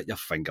stylist at your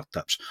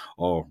fingertips,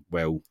 or,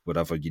 well,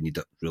 wherever you need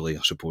it, really,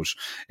 I suppose.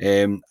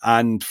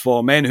 And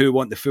for men who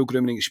want the full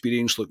grooming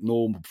experience, look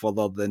no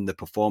further than the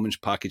Performance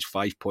Package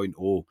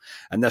 5.0.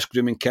 In this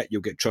grooming kit,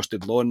 you'll get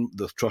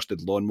the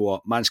trusted lawnmower,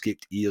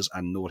 Manscaped ears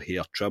and no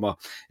hair trimmer,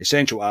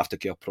 essential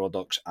aftercare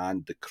products,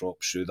 and the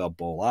Crop Soother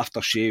Ball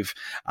Aftershave,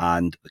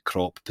 and the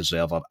Crop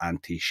Preserver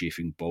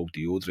Anti-Chafing Ball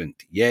Deodorant.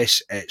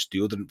 Yes, it's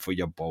deodorant for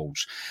your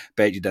balls.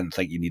 Bet you didn't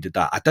think you needed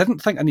that. I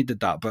didn't think I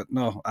needed that, but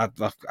no, I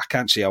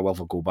can't say I will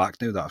ever go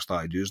back now that I've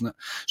started using it.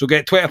 So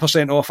get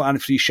 20% off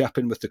and free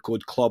shipping with the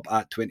code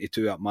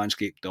CLUB@22 at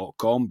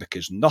manscaped.com,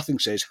 because nothing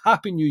says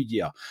Happy New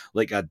Year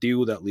like a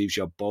deal that leaves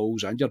your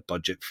balls and your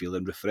budget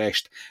feeling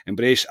refreshed.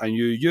 Embrace a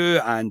new you,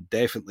 and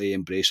definitely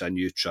embrace a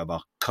new trimmer,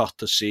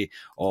 courtesy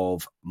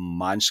of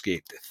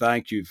Manscaped.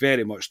 Thank you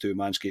very much to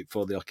Manscaped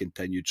for their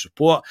continued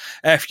support.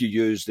 If you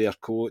use our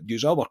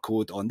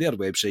code on their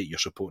website, you're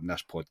supporting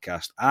this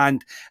podcast.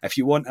 And if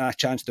you want a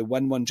chance to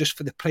win one just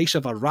for the price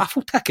of a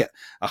raffle ticket,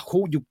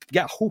 you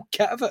get a whole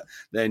kit of it,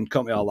 then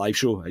come to our live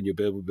show and you'll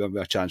be able to have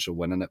a chance of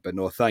winning it. But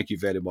no, thank you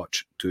very much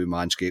much to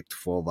Manscaped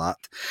for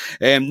that.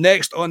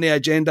 Next on the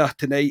agenda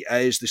tonight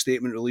is the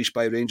statement released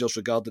by Rangers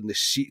regarding the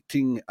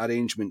seating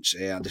arrangements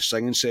and the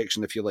singing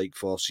section, if you like,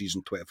 for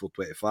season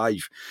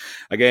 24-25.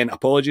 Again,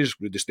 apologies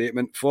with the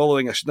statement.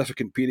 Following a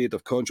significant period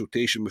of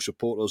consultation with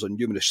supporters and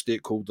numerous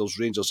stakeholders,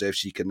 Rangers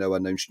FC can now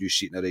announce new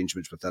seating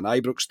arrangements within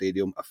Ibrox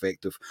Stadium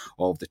effective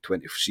of the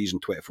season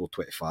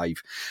 24-25.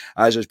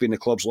 As has been the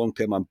club's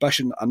long-term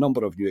ambition, a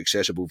number of new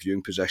accessible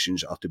viewing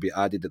positions are to be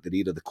added at the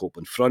rear of the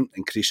Copeland front,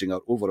 increasing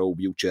our overall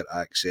wheelchair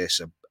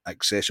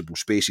accessible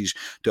spaces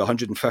to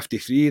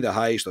 153, the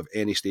highest of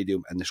any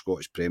stadium in the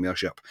Scottish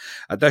Premiership.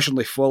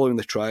 Additionally, following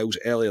the trials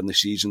earlier in the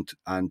season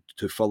and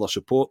to further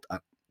support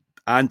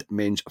and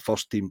men's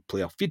first team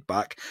player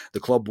feedback, the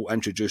club will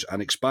introduce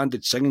an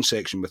expanded singing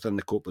section within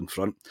the Copeland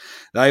front.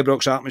 The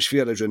Ibrox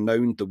atmosphere is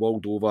renowned the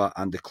world over,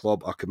 and the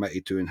club are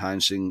committed to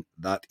enhancing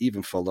that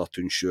even further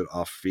to ensure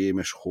our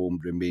famous home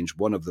remains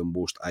one of the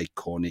most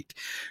iconic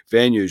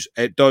venues.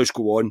 It does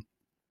go on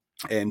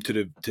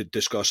to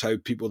discuss how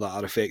people that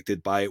are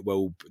affected by it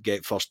will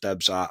get first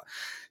dibs at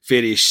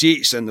various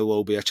seats, and there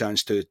will be a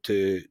chance to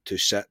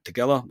sit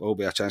together. There will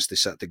be a chance to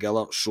sit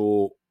together.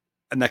 So,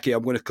 Nicky,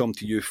 I'm going to come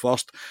to you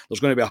first. There's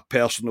going to be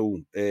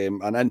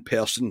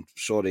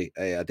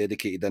a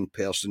dedicated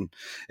in-person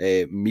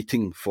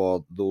meeting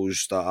for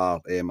those that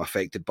are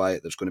affected by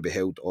it. That's going to be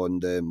held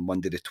on the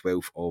Monday, the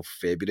 12th of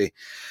February.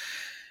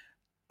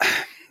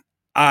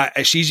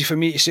 It's easy for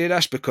me to say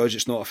this because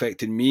it's not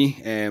affecting me,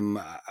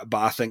 but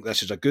I think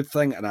this is a good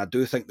thing, and I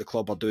do think the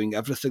club are doing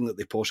everything that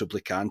they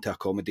possibly can to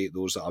accommodate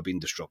those that are being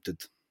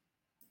disrupted.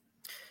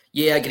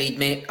 Yeah, agreed,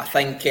 mate. I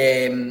think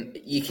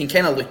you can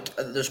kind of look.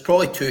 There's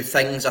probably two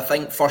things. I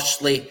think,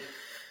 firstly,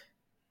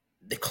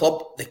 the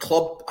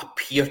club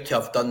appear to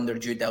have done their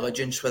due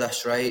diligence with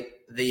this. Right,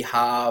 they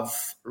have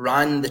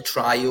ran the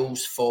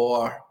trials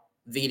for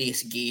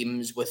various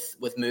games with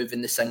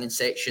moving the singing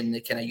section,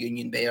 the kind of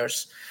Union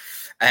Bears.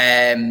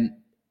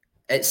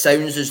 It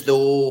sounds as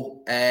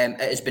though it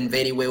has been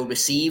very well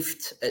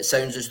received. It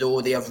sounds as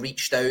though they have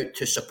reached out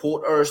to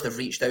supporters. They've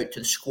reached out to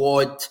the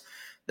squad,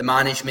 the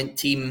management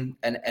team,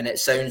 and it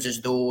sounds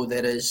as though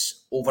there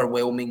is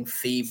overwhelming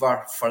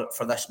favour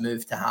for this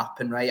move to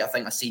happen, right? I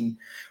think I've seen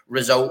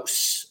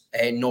results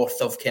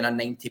north of kind of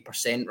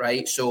 90%,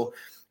 right? So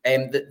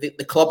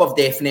the club have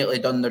definitely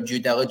done their due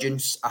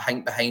diligence, I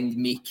think, behind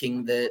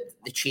making the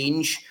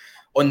change.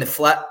 On the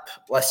flip,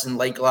 listen,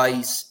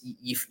 likewise,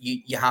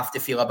 you have to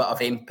feel a bit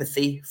of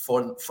empathy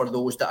for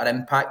those that are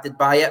impacted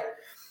by it.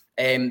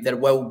 There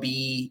will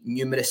be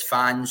numerous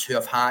fans who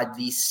have had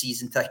these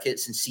season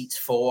tickets and seats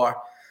for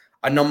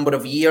a number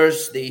of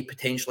years. They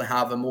potentially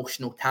have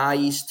emotional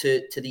ties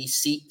to these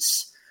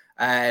seats.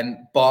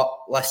 But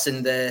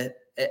listen,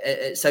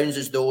 it sounds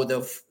as though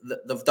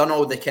they've done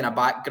all the kind of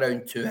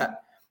background to it.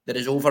 There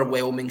is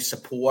overwhelming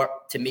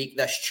support to make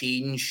this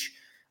change,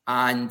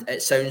 and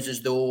it sounds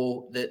as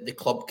though the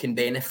club can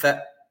benefit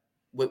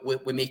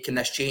with making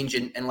this change.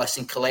 And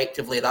listen,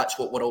 collectively, that's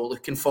what we're all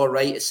looking for,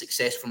 right? Is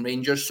success from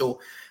Rangers.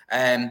 So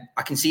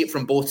I can see it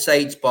from both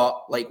sides,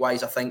 but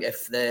likewise, I think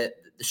if the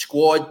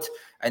squad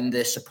and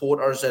the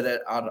supporters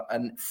are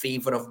in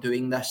favour of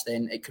doing this,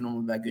 then it can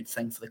only be a good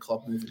thing for the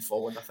club moving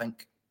forward, I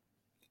think.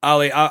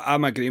 Ali,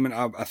 I'm in agreement.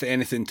 I think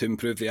anything to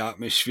improve the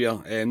atmosphere.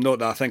 Not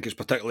that I think it's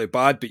particularly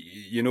bad, but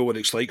you know what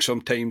it's like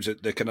sometimes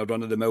at the kind of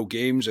run-of-the-mill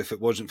games. If it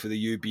wasn't for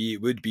the UB,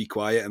 it would be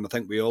quiet, and I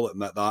think we all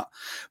admit that.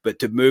 But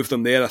to move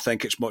them there, I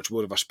think it's much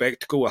more of a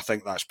spectacle. I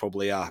think that's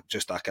probably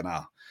just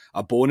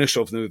a bonus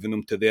of moving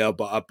them to there.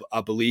 But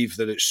I believe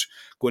that it's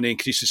going to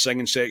increase the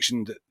singing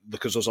section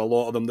because there's a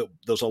lot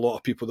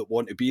of people that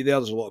want to be there.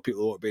 There's a lot of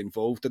people that want to be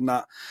involved in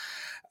that.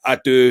 I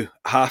do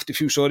have to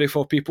feel sorry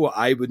for people.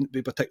 I wouldn't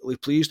be particularly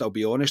pleased, I'll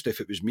be honest, if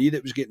it was me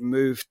that was getting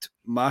moved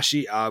my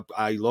seat.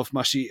 I love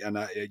my seat, and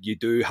you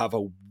do have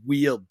a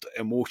weird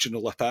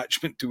emotional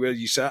attachment to where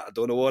you sit. I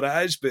don't know what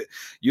it is, but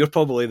you're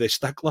probably the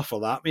stickler for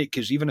that, mate,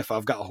 because even if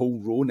I've got a whole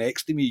row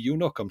next to me, you'll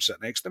not come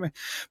sit next to me.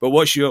 But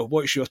what's your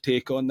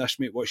take on this,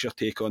 mate? What's your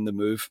take on the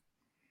move?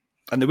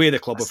 And the way the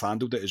club have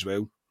handled it as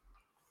well?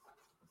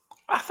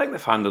 I think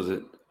they've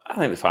handled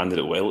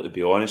it well, to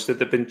be honest.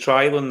 They've been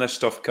trialling this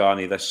stuff,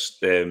 Carney, this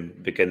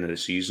beginning of the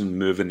season,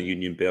 moving the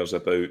Union Bears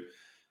about.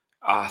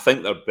 I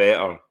think they're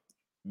better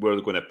where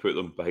they're going to put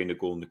them behind the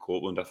goal in the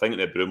Copeland. I think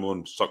the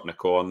Broomloan stuck in the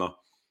corner.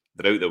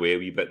 They're out the way a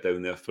wee bit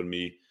down there for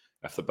me.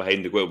 If they're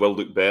behind the goal, it will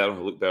look better.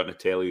 It'll look better on the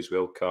telly as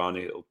well,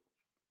 Carney. It'll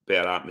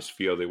better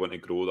atmosphere. They want to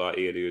grow that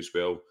area as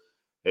well.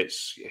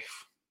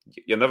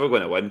 You're never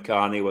going to win,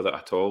 Carney, with it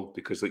at all,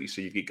 because like you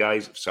say, you've got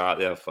guys that have sat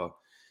there for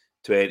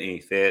 20,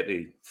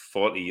 30,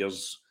 40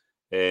 years.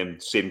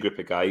 Same group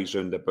of guys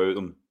round about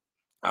them.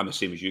 I'm the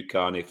same as you,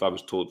 Carney. If I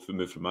was told to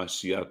move from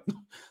us,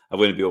 I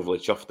wouldn't be overly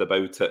chuffed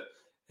about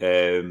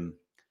it.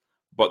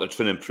 But they're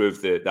trying to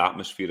improve the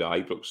atmosphere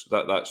at Ibrox.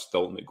 That's the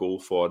ultimate goal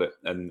for it.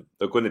 And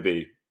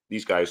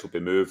these guys will be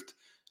moved,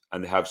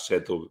 and they have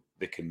said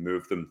they can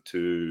move them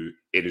to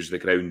areas of the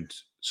ground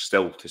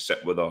still to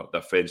sit with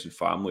their friends and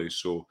families.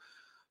 So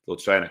they'll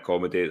try and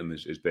accommodate them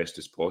as best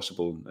as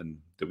possible. And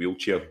the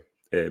wheelchair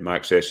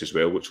access as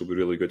well, which will be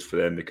really good for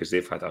them because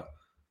they've had a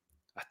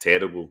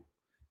terrible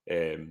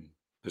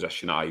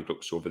position at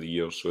Ibrox over the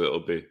years. So it'll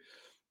be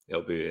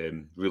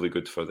really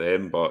good for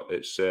them. But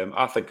it's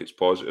I think it's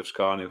positives,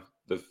 Carney.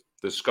 They've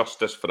discussed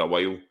this for a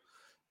while.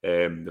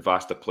 They've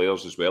asked the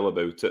players as well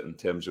about it in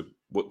terms of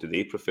what do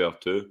they prefer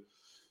to.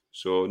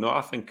 So no,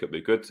 I think it'll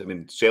be good. I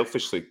mean,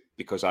 selfishly,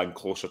 because I'm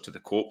closer to the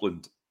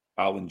Copeland,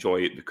 I'll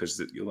enjoy it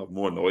because you'll have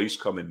more noise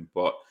coming.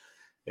 But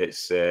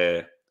it's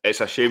a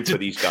shame for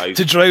these guys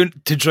to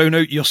drown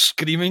out your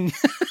screaming.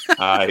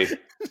 Aye,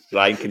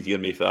 Ryan can hear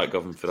me for that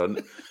government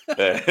front.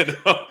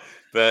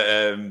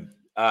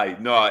 Aye,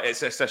 no,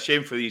 it's a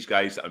shame for these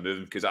guys that are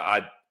moving because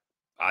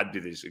I'd be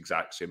the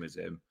exact same as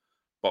them.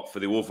 But for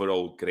the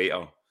overall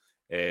greater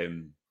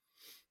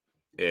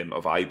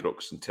of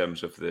Ibrox in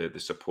terms of the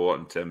support,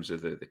 in terms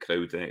of the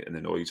crowd and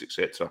the noise,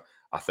 etc.,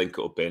 I think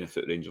it'll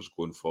benefit Rangers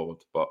going forward.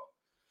 But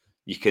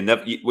you can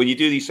never, when you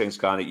do these things,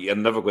 Carney, you're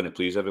never going to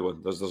please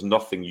everyone. There's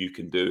nothing you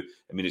can do.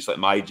 I mean, it's like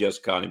my years,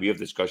 Carney. We have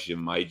discussion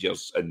in my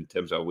years in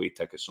terms of away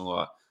tickets and all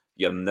that.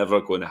 You're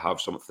never going to have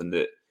something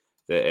that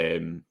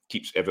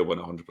keeps everyone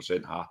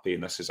 100% happy.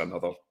 And this is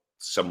another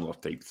similar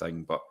type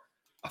thing. But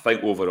I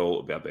think overall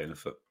it'll be a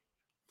benefit.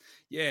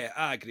 Yeah,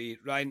 I agree,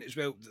 Ryan. As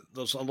well,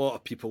 there's a lot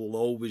of people will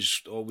always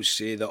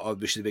say that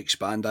obviously we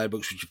expand Ibrox,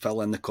 would you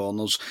fill in the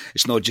corners?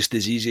 It's not just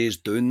as easy as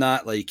doing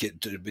that. Like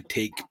it would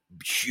take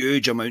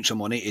huge amounts of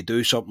money to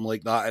do something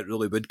like that. It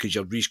really would, because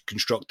you're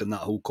reconstructing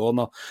that whole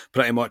corner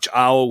pretty much.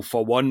 I,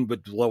 for one,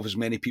 would love as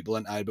many people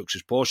into Ibrox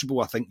as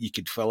possible. I think you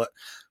could fill it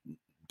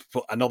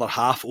for another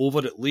half over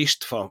at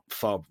least for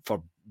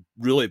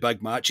really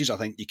big matches. I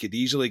think you could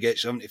easily get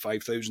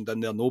 75,000 in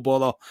there, no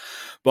bother.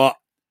 But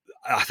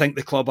I think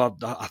the club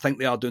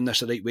they are doing this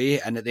the right way,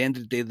 and at the end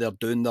of the day, they're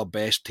doing their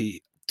best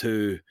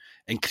to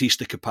increase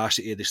the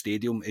capacity of the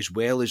stadium, as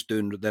well as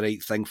doing the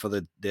right thing for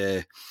the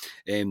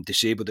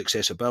disabled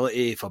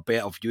accessibility, for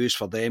better views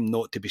for them,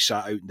 not to be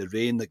sat out in the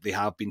rain like they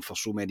have been for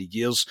so many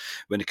years,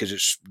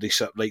 because they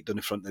sit right down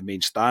the front of the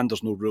main stand.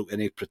 There's no real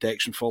any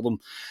protection for them.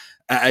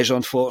 It is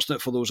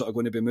unfortunate for those that are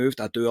going to be moved.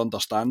 I do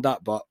understand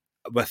that, but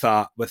with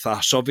a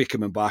survey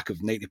coming back of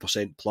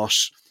 90%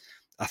 plus,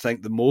 I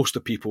think the most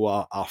of people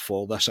are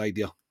for this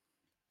idea.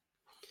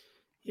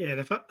 Yeah,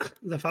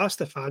 they've asked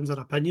the fans their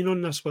opinion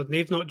on this one.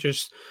 They've not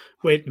just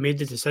went and made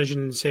the decision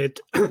and said,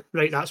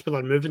 right, that's where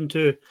they're moving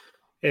to.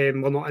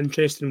 We're not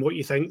interested in what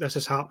you think. This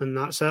is happening.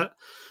 That's it.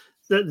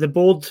 The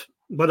board,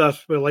 whether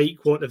we like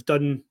what they've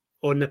done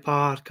on the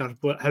park or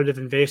how they've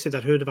invested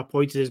or who they've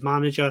appointed as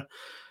manager,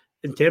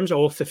 in terms of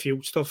off the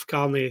field stuff,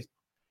 Carney,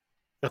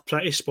 they're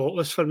pretty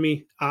spotless for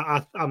me.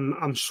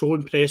 I'm so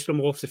impressed with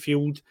them off the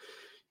field.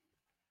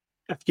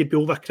 If you'd be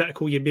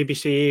overcritical, you'd maybe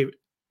say,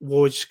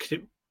 was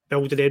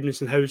building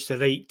Edmondson House the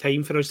right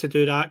time for us to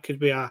do that?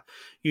 Could we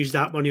use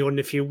that money on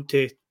the field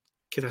to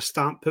kind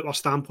of put our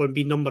stamp on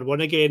being number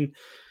one again?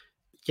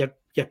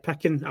 You're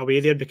picking away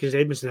there because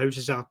Edmondson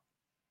House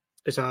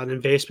is an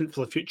investment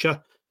for the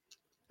future.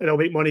 It'll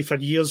make money for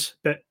years.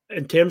 But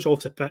in terms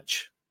of the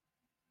pitch,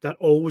 they're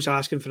always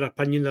asking for an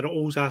opinion. They're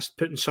always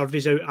putting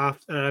surveys out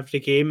after every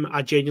game.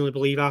 I genuinely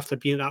believe after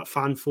being at that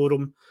fan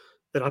forum,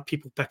 there are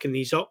people picking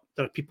these up.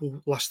 There are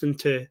people listening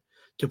to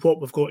what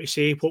we've got to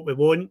say, what we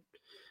want.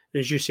 And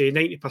as you say,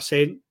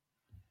 90%,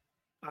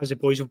 as the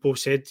boys have both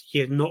said,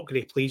 you're not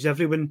going to please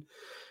everyone.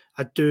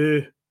 I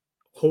do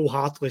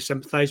wholeheartedly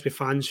sympathise with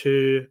fans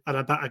who are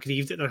a bit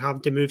aggrieved that they're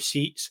having to move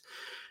seats.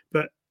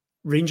 But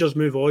Rangers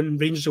move on.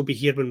 Rangers will be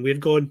here when we're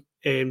gone.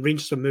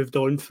 Rangers have moved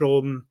on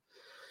from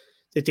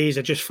the days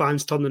of just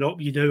fans turning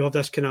up. You now have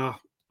this kind of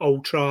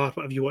ultra,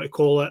 whatever you want to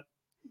call it,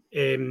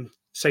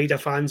 side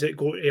of fans that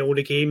go to all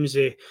the games.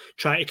 They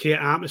try to create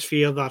an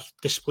atmosphere. Their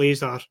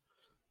displays are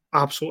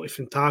absolutely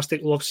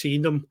fantastic. Love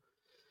seeing them.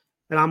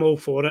 And I'm all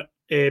for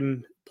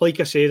it.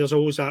 Like I say, there's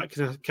always that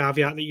kind of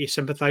caveat that you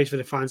sympathise with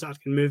the fans that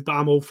can move, but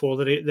I'm all for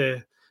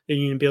the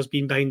Union Bears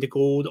being behind the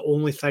goal. The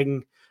only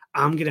thing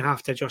I'm going to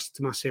have to adjust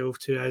to myself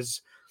to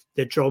is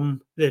the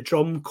drum. The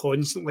drum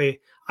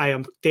constantly. I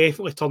am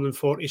definitely turning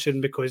 40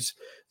 soon because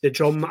the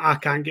drum, I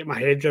can't get my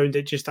head around.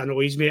 It just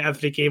annoys me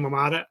every game I'm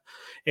at it.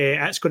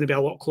 It's going to be a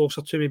lot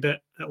closer to me,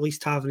 but at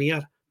least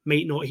Tavernier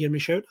might not hear me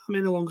shout at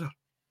him any longer.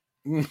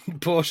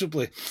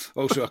 Possibly.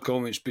 Also, a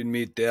comment's been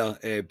made there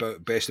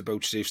about best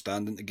about safe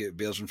standing to get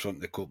Bears in front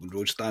of the Copeland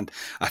Road stand.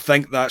 I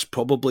think that's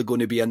probably going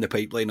to be in the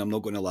pipeline. I'm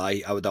not going to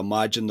lie. I would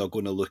imagine they're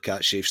going to look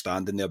at safe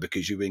standing there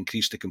because you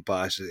increase the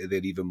capacity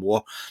there even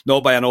more.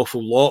 Not by an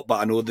awful lot,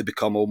 but I know they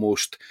become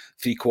almost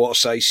 3/4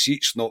 size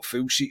seats, not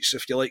full seats,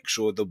 if you like.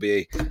 So there'll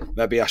be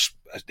maybe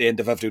at the end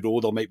of every row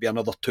there might be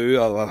another 2,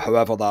 or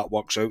however that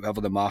works out, however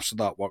the maths of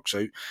that works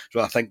out. So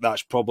I think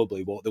that's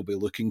probably what they'll be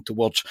looking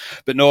towards.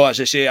 But no, as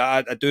I say,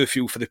 I do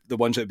feel for the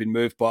ones that have been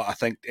moved, but I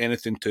think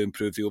anything to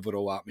improve the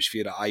overall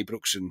atmosphere at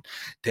Ibrox and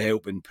to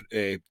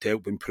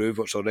help improve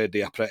what's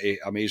already a pretty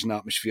amazing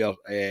atmosphere,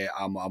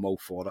 I'm all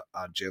for it.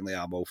 I generally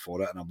am all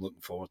for it, and I'm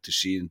looking forward to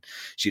seeing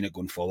it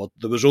going forward.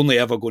 There was only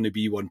ever going to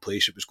be one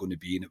place it was going to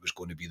be, and it was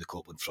going to be the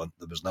Copeland front.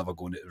 There was never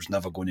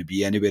going to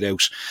be anywhere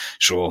else.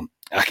 So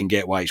I can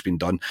get why it's been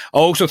done. I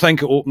also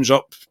think it opens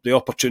up the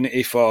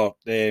opportunity for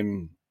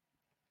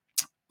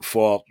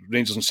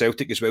Rangers and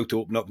Celtic as well to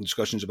open up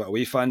discussions about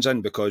away fans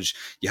in, because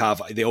you have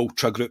the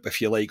Ultra group,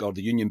 if you like, or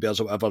the Union Bears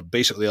or whatever,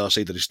 basically the other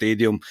side of the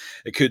stadium.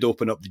 It could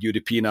open up the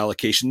European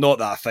allocation. Not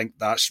that I think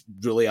that's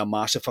really a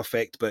massive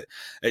effect, but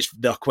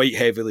they're quite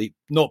heavily,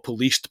 not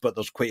policed, but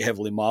they're quite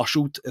heavily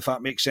marshalled, if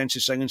that makes sense, the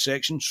singing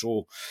section.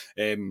 So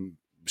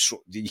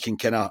you can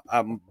kind of,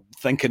 I'm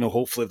thinking of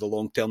hopefully the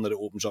long term that it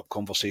opens up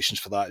conversations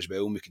for that as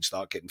well, and we can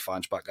start getting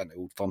fans back into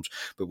old firms,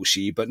 but we'll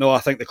see. But no, I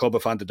think the club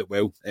have handled it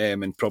well,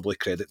 and probably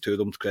credit to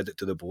them, credit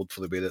to the board for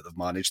the way that they've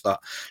managed that.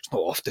 It's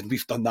not often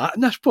we've done that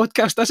in this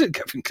podcast, is it,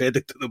 giving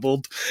credit to the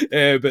board?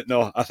 But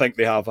no, I think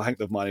they have. I think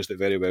they've managed it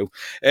very well.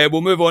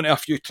 We'll move on to a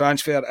few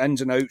transfer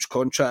ins and outs,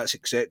 contracts,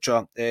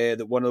 etc.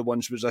 That one of the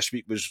ones was this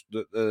week was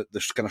the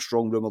kind of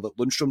strong rumour that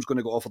Lundstrom's going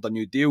to get offered a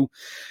new deal.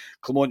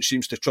 Clement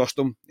seems to trust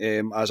him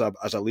as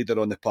a leader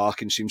on the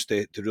park and seems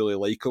to really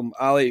like him.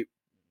 Ali,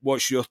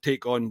 what's your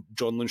take on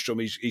John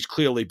Lundstrom? He's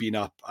clearly been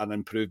an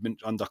improvement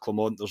under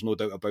Clement. There's no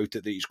doubt about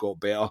it that he's got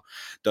better.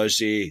 Does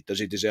he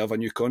deserve a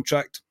new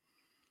contract?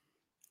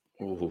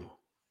 Oh,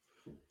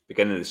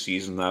 beginning of the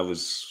season, I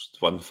was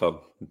one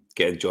for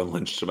getting John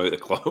Lundstrom out of the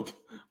club,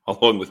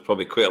 along with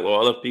probably quite a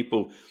lot of other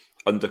people.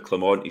 Under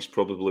Clement, he's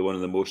probably one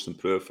of the most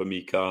improved for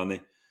me,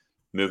 Carney.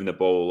 Moving the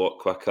ball a lot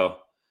quicker.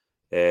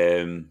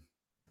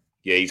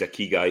 Yeah, he's a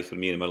key guy for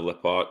me in the middle of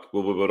the park.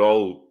 Well, we were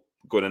all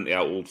going into that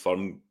old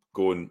firm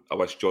going, I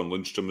wish John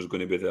Lundstrom was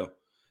going to be there.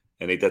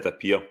 And he did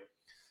appear.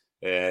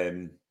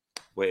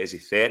 What is he,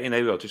 30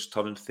 now? Or just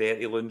turning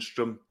 30,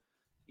 Lundstrom?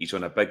 He's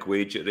on a big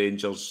wage at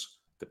Rangers.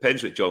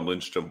 Depends what John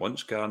Lundstrom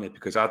wants, Carney,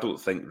 because I don't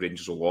think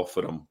Rangers will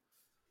offer him.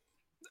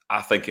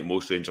 I think at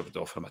most Rangers would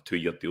offer him a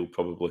 2-year deal,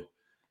 probably.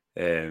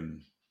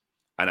 And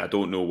I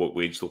don't know what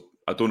wage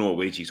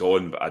he's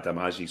on, but I'd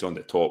imagine he's on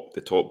the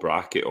top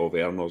bracket of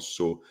earners.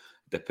 So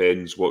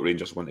depends what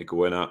Rangers want to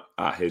go in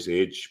at his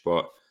age.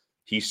 But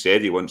he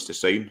said he wants to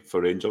sign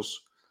for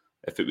Rangers.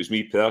 If it was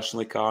me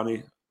personally,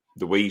 Carney,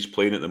 the way he's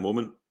playing at the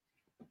moment,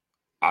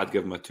 I'd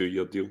give him a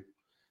 2-year deal.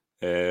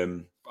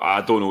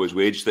 I don't know his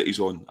wage that he's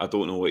on. I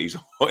don't know what he's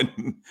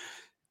on.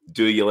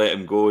 Do you let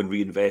him go and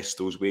reinvest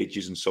those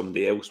wages in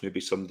somebody else,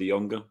 maybe somebody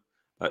younger?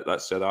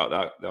 That's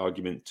the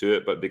argument to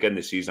it. But beginning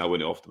of the season, I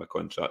wouldn't offer him a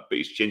contract. But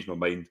he's changed my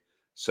mind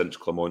since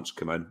Clement's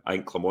come in. I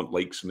think Clement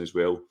likes him as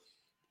well.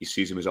 He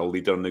sees him as a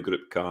leader in the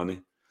group,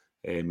 Carney.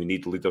 We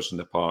need leaders in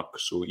the park,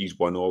 so he's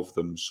one of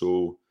them.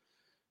 So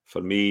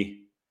for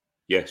me,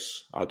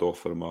 yes, I'd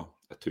offer him a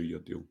 2-year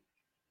deal.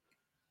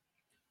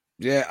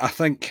 Yeah, I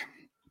think,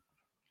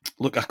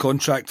 look, a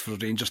contract for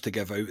Rangers to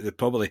give out,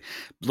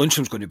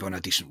 Lundstrom's going to be on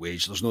a decent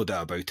wage. There's no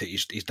doubt about it.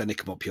 He's didn't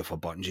come up here for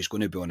buttons. He's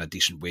going to be on a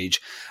decent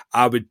wage.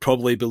 I would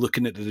probably be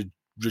looking at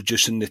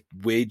reducing the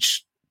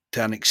wage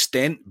to an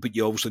extent, but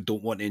you obviously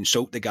don't want to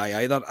insult the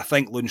guy either. I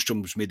think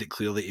Lundstrom's made it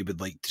clear that he would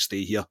like to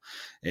stay here.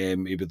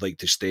 He would like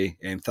to stay.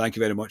 Thank you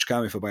very much,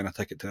 Cammy, for buying a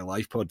ticket to the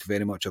live pod.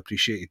 Very much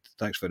appreciated.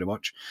 Thanks very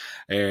much.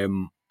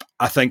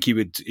 I think he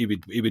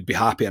would be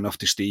happy enough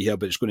to stay here,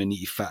 but it's going to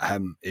need to fit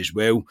him as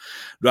well.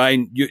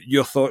 Ryan,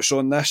 your thoughts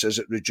on this? Is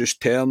it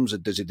reduced terms?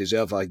 Does he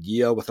deserve a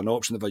year with an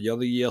option of a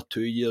year,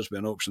 2 years with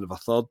an option of a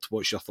third?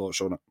 What's your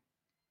thoughts on it?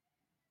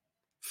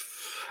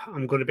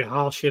 I'm going to be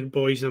harsh here,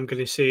 boys, and I'm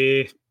going to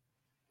say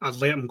I'd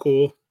let him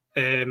go.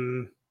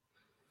 John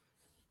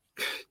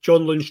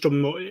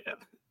Lundstrom,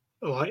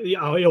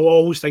 I'll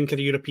always think of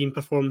the European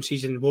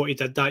performances and what he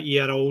did that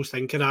year. I always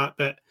think of that.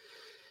 But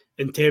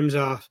in terms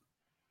of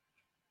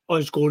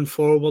us going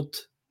forward,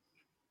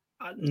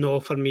 no,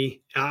 for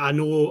me. I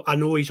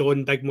know he's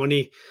on big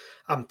money.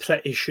 I'm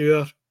pretty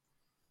sure,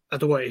 I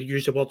don't want to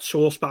use the word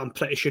source, but I'm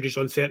pretty sure he's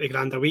on 30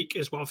 grand a week,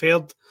 is what I've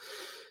heard.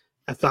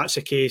 If that's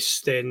the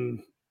case,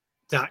 then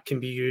that can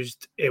be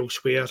used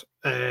elsewhere.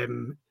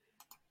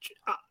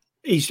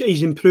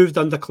 He's improved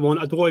under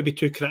Clement. I don't want to be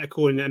too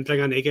critical and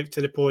bring a negative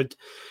to the pod.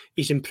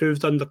 He's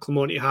improved under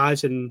Clement, he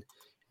has, and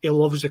he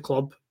loves the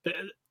club. But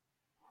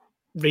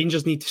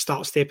Rangers need to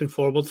start stepping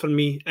forward for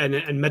me, and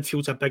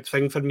midfield's a big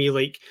thing for me.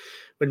 Like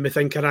when we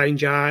think of Ryan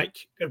Jack,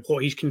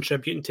 what he's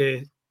contributing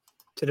to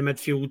the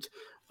midfield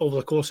over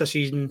the course of the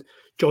season,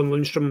 John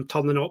Lundstrom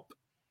turning up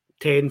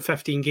 10,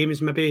 15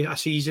 games maybe a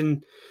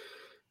season.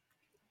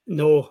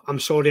 No, I'm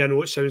sorry, I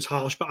know it sounds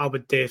harsh, but I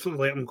would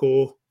definitely let him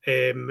go,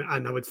 and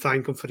I would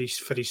thank him for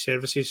his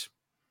services.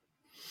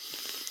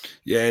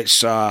 Yeah,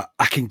 it's I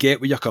can get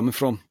where you're coming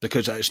from,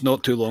 because it's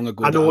not too long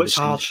ago. I know it's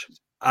harsh.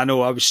 I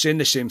know, I was saying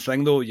the same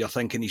thing though. You're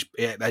thinking,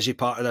 is he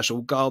part of this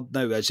old guard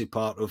now? Is he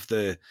part of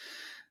the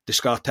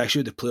scar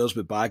tissue, the players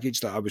with baggage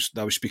that I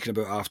was speaking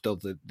about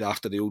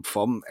after the old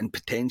firm? And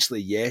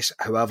potentially yes.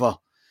 However,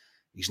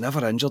 he's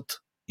never injured.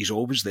 He's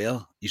always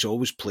there. He's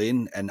always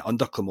playing. And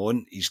under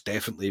Clement, he's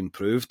definitely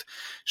improved.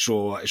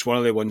 So it's one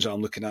of the ones that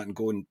I'm looking at and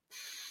going,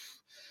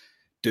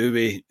 do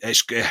we? I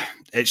think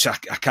it's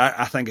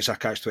a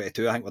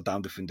catch-22. I think we're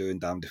damned if we do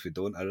and damned if we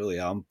don't. I really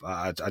am.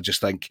 I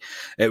just think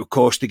it would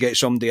cost to get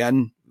somebody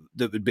in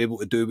that would be able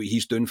to do what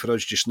he's doing for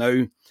us just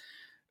now.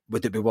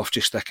 Would it be worth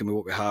just sticking with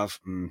what we have?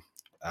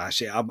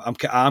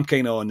 I'm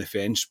kind of on the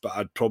fence, but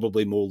I'd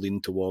probably more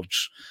lean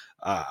towards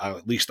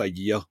at least a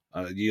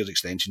year's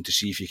extension to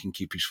see if he can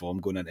keep his form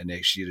going into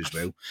next year as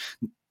well.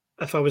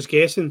 If I was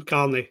guessing,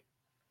 Carney,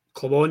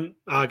 Clement,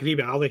 I agree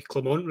with Ali.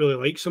 Clement really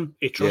likes him.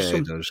 He trusts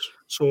him. He does.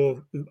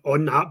 So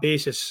on that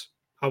basis,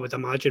 I would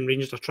imagine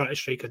Rangers are trying to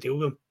strike a deal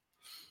with him.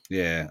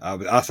 Yeah,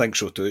 I think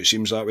so too. It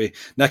seems that way.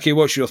 Nicky,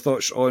 what's your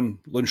thoughts on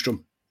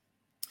Lundstrom?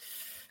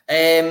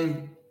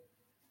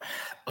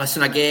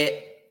 Listen, I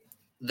get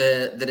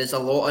there is a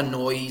lot of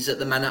noise at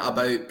the minute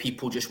about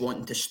people just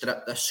wanting to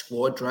strip this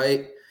squad,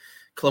 right?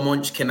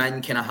 Clement's come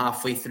in kind of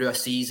halfway through a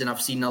season.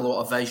 I've seen a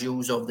lot of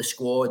visuals of the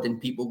squad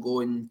and people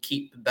going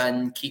keep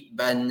bin,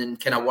 and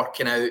kind of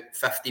working out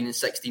 15 and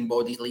 16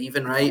 bodies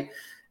leaving, right?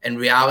 In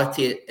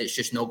reality, it's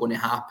just not going to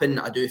happen.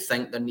 I do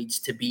think there needs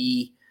to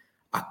be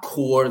a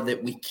core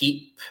that we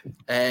keep.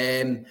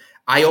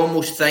 I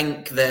almost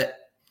think that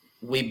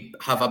we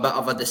have a bit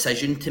of a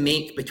decision to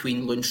make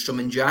between Lundstrom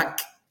and Jack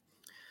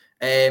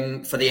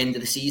for the end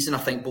of the season. I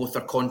think both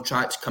their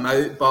contracts come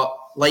out, but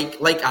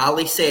like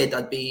Ali said,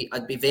 I'd be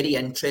very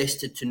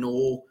interested to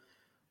know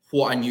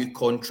what a new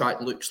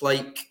contract looks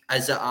like.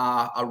 Is it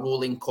a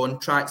rolling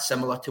contract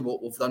similar to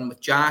what we've done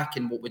with Jack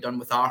and what we've done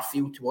with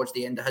Arfield towards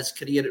the end of his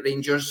career at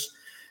Rangers?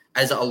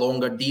 Is it a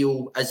longer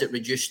deal? Is it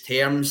reduced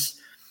terms?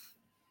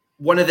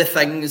 One of the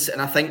things,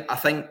 and I think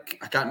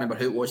I can't remember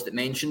who it was that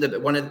mentioned it,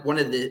 but one of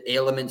the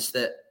elements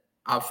that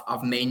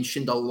I've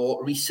mentioned a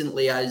lot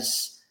recently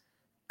is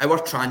our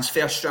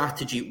transfer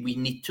strategy. We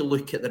need to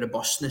look at the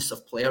robustness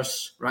of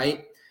players,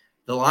 right?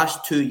 The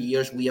last 2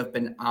 years, we have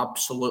been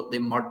absolutely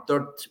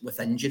murdered with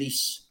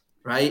injuries,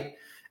 right?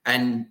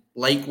 And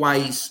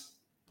likewise,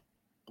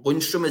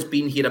 Lundstrom has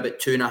been here about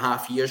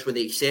 2.5 years, with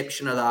the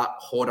exception of that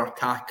horror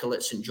tackle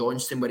at St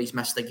Johnstone where he's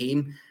missed a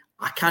game.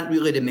 I can't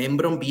really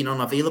remember him being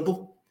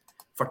unavailable.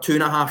 For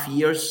 2.5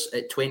 years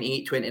at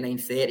 28, 29,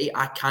 30,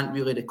 I can't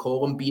really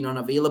recall him being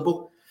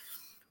unavailable.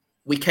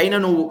 We kind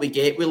of know what we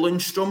get with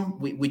Lundstrom.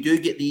 We do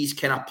get these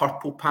kind of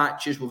purple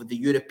patches with the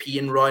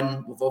European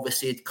run. We've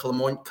obviously had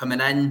Clement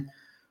coming in.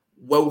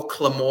 Will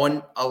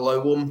Clement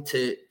allow him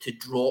to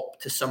drop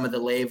to some of the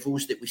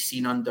levels that we've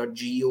seen under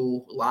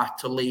Gio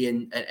latterly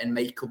and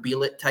Michael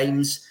Beale at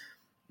times?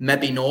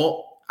 Maybe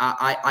not.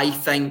 I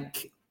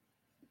think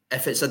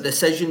if it's a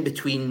decision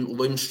between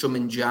Lundstrom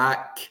and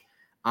Jack,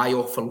 I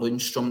offer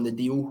Lundstrom the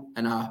deal,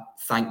 and I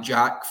thank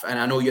Jack. And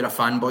I know you're a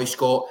fanboy,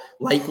 Scott.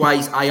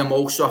 Likewise, I am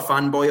also a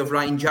fanboy of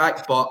Ryan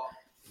Jack, but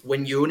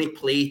when you only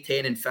play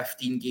 10 and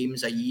 15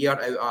 games a year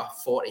out of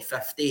 40,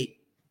 50,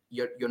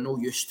 you're no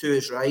use to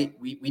us, right?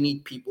 We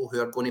need people who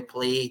are going to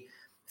play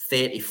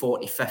 30,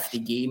 40, 50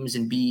 games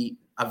and be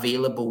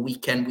available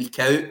week in, week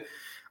out.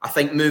 I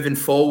think moving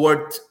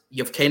forward,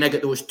 you've kind of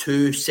got those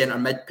two centre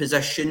mid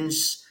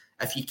positions.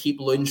 If you keep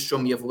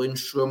Lundstrom, you have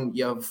Lundstrom,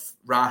 you have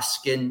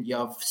Raskin, you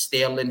have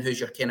Sterling, who's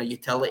your kind of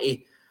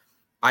utility.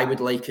 I would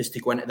like us to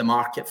go into the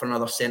market for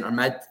another centre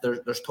mid.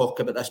 There's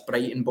talk about this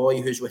Brighton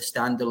boy who's with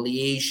Standard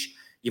Liège.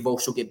 You've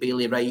also got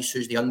Bailey Rice,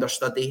 who's the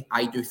understudy.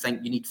 I do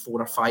think you need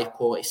 4 or 5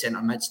 quality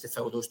centre mids to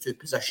fill those two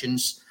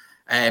positions.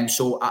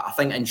 So I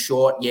think, in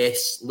short,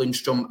 yes,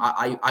 Lundstrom,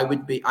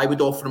 I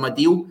would offer him a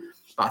deal,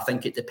 but I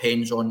think it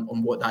depends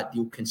on what that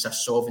deal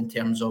consists of in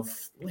terms of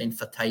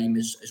length of time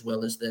as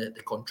well as the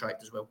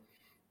contract as well.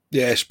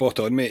 Yeah, spot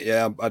on, mate.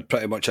 Yeah, I'd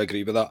pretty much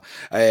agree with that.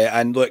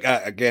 And look,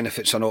 again, if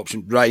it's an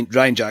option,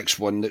 Ryan Jack's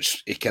one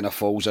he kind of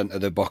falls into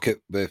the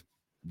bucket with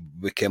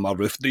Kemar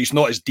Roofe. He's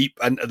not as deep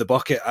into the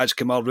bucket as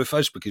Kemar Roofe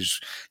is, because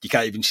you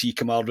can't even see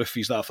Kemar Roofe.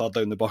 He's that far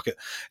down the bucket.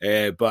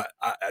 But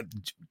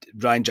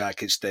Ryan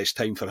Jack, it's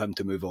time for him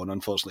to move on.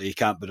 Unfortunately, he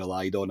can't be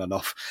relied on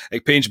enough.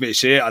 It pains me to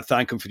say it. I'd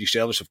thank him for his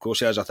service. Of course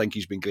he has. I think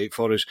he's been great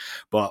for us.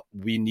 But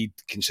we need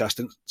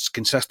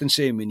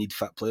consistency, and we need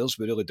fit players.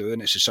 We really do.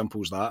 And it's as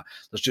simple as that.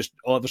 There's just,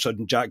 all of a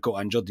sudden, Jack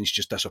got injured and he's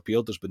just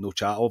disappeared. There's been no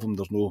chat of him.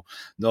 There's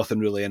nothing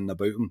really in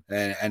about him.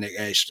 And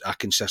it's a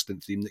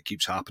consistent theme that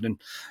keeps happening.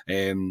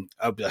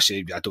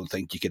 I don't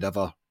think you could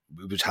ever,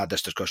 we've had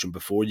this discussion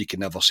before, you can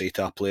never say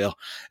to a player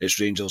it's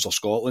Rangers or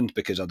Scotland,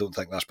 because I don't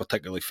think that's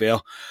particularly fair.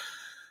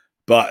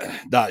 But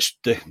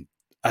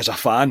as a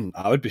fan,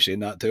 I would be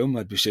saying that to him.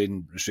 I'd be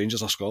saying it's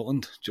Rangers or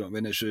Scotland. Do you know what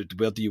I mean? It's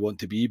where do you want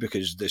to be?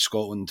 Because the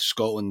Scotland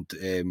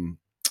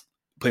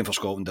playing for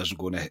Scotland isn't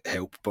going to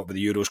help. But with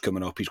the Euros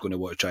coming up, he's going to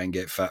want to try and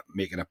get fit,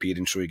 make an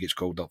appearance so he gets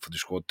called up for the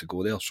squad to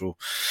go there. So,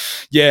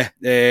 yeah,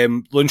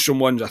 Lundstrom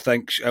ones, I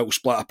think it'll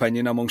split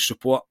opinion amongst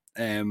support.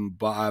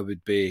 But I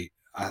would be,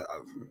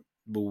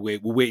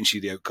 we'll wait and see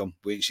the outcome.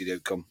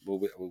 We'll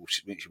wait and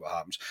see what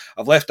happens.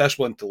 I've left this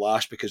one to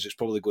last because it's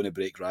probably going to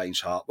break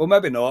Ryan's heart. Well,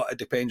 maybe not. It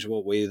depends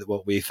what way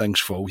things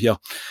fall here.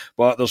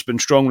 But there's been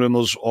strong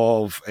rumours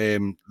of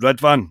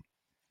Ridvan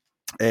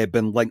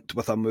been linked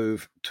with a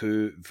move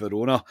to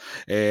Verona.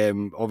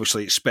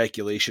 Obviously, it's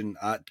speculation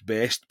at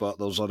best, but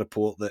there's a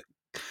report that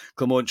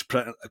Clement's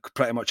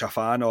pretty much a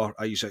fan, or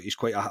he's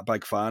quite a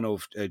big fan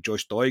of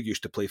Josh Doig,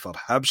 used to play for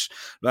Hibs.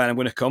 Ryan, I'm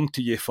going to come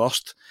to you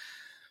first.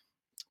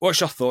 What's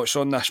your thoughts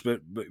on this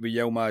with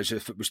Yilmaz,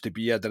 if it was to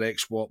be a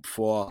direct swap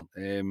for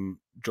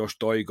Josh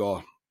Doig,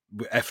 or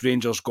if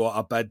Rangers got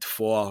a bid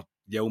for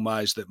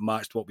Yilmaz that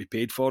matched what we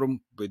paid for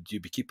him, would you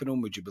be keeping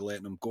him? Would you be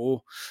letting him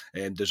go?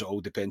 Does it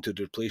all depend who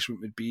the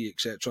replacement would be,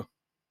 etc.?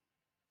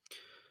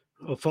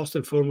 Well, first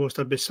and foremost,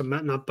 I'd be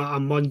submitting a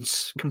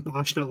month's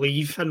compassionate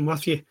leave in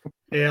with you.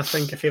 I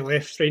think if he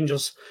left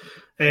Rangers,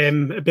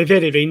 it'd be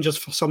very Rangers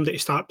for somebody to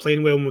start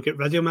playing well and we'll get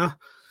rid of him.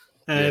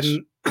 Yes.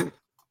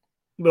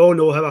 We all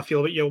know how I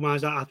feel about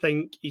Yilmaz. I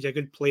think he's a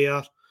good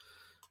player.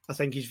 I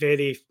think he's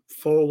very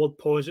forward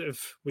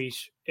positive with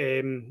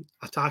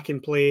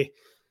attacking play.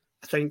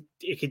 I think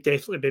he could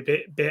definitely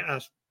be better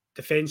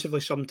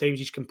defensively. Sometimes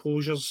his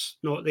composure's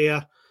not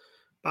there.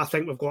 But I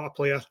think we've got a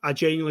player. I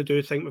genuinely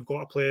do think we've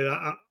got a player.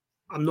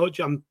 I'm not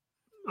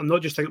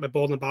just thinking about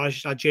Borna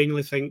Barisic. I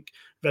genuinely think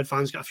Red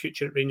Van's got a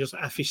future at Rangers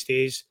if he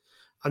stays.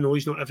 I know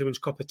he's not everyone's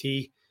cup of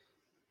tea.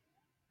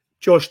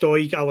 Josh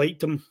Doig, I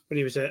liked him when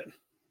he was at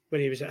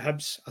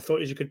Hibs. I thought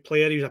he was a good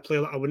player. He was a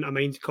player that I wouldn't have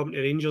minded coming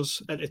to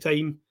Rangers at the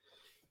time.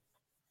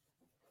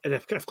 And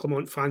if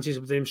Clement fancies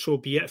him, so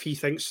be it. If he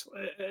thinks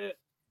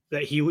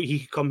that he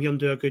could come here and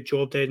do a good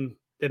job, then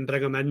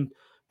bring him in.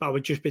 But I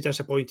would just be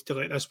disappointed to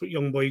let this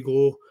young boy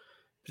go.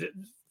 But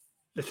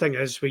the thing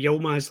is, with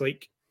Yilmaz,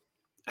 like,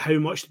 how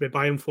much did we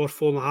buy him for?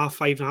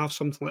 4.5, 5.5,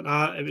 something like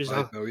that. It was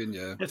 $5 million,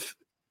 yeah.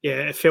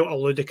 It felt a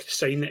ludicrous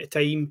sign at the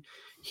time.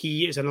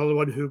 He is another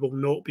one who will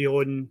not be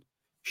on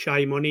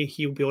shy money.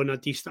 He'll be on a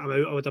decent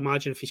amount, I would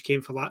imagine, if he's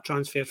came for that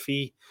transfer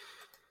fee.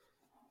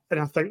 And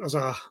I think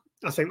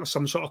there's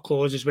some sort of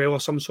clause as well, or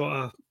some sort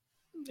of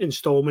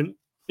instalment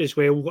as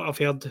well. What I've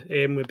heard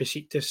with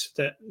Besiktas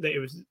that they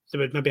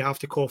would maybe have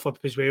to cough up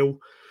as well.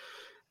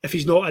 If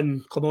he's not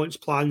in Clement's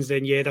plans,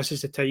 then yeah, this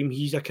is the time.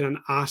 He's like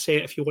an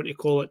asset, if you want to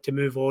call it, to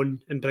move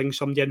on and bring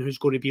somebody in who's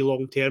going to be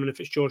long term. And if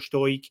it's Josh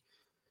Doig,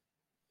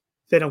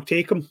 then I'll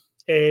take him.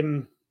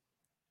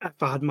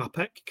 If I had my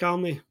pick,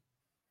 Carney,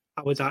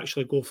 I would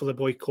actually go for the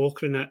boy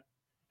Cochrane at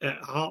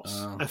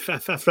Hearts.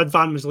 If Red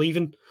Van was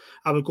leaving,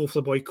 I would go for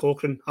the boy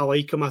Cochrane. I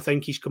like him. I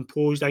think he's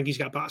composed. I think he's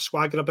got a bit of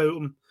swagger about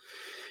him.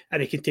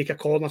 And he can take a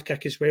corner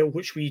kick as well,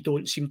 which we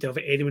don't seem to have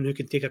anyone who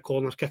can take a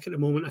corner kick at the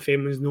moment, if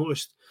anyone's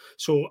noticed.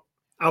 So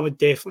I would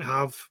definitely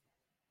have...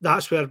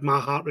 That's where my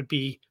heart would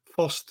be.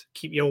 First,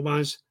 keep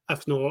Yilmaz.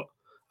 If not,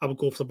 I would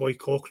go for the boy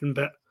Cochrane.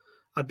 But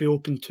I'd be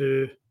open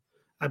to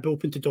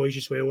Doige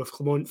as well. If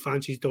Clement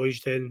fancies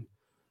Doige, then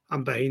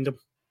I'm behind him.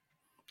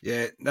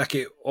 Yeah,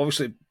 Nicky,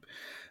 obviously,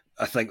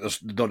 I think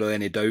there's not really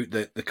any doubt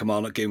that the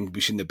Kilmarnock game will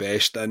be seen the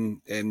best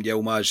in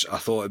Yilmaz. I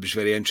thought it was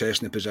very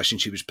interesting, the position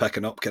she was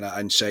picking up kind of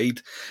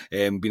inside,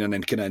 being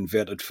an kind of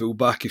inverted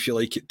fullback, if you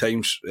like, at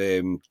times.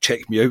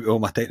 Check me out with all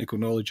my technical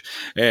knowledge.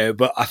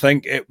 But I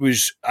think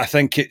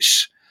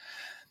it's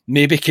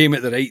maybe came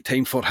at the right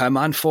time for him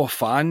and for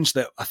fans.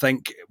 That I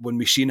think when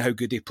we seen how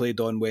good he played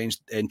on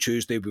Wednesday and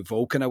Tuesday, we've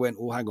all kind of went,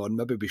 oh, hang on,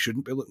 maybe we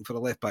shouldn't be looking for a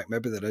left back.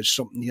 Maybe there is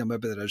something here.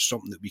 Maybe there is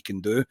something that we can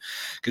do.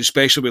 Because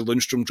especially with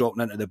Lundstrom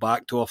dropping into the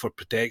back to offer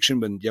protection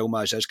when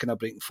Yilmaz is kind of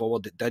breaking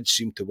forward, it did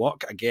seem to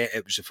work. I get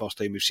it was the first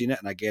time we've seen it,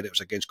 and I get it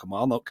was against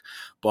Kilmarnock,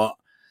 but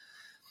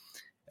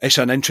it's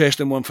an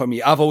interesting one for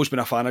me. I've always been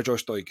a fan of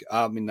Josh Doig.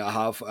 I mean, I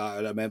have. I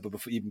remember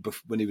even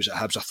when he was at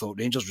Hibs, I thought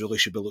Rangers really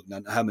should be looking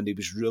into him, and he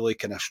was really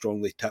kind of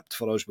strongly tipped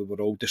for us. We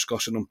were all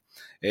discussing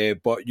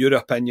him. But your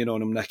opinion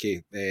on him,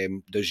 Nicky?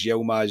 Does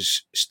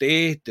Yilmaz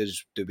stay?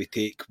 Do we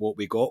take what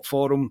we got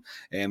for him?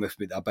 If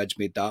a bid's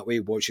made that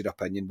way, what's your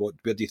opinion?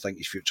 Where do you think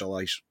his future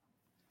lies?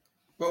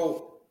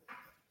 Well,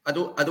 I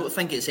don't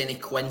think it's any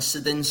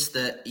coincidence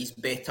that his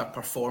better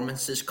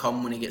performances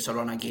come when he gets a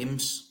run of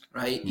games.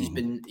 Right,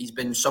 he's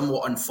been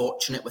somewhat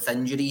unfortunate with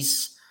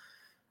injuries.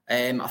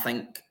 I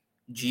think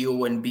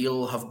Gio and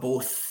Beale have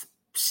both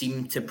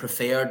seemed to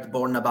prefer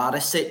Borna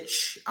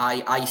Barisic.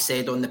 I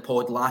said on the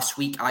pod last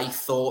week I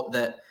thought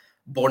that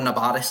Borna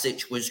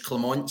Barisic was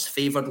Clement's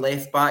favoured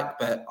left back,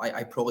 but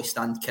I probably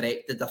stand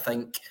corrected. I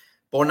think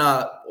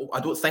Borna, I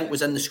don't think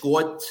was in the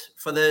squad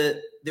for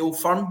the Old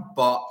Firm,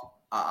 but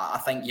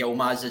I think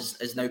Yilmaz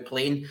is now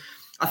playing.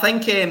 I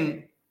think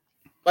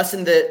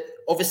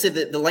obviously,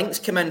 the links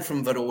come in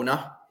from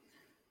Verona.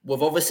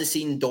 We've obviously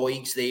seen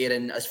Doig's there,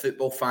 and as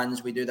football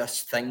fans, we do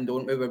this thing,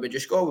 don't we, where we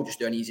just go, we'll just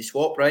do an easy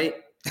swap, right?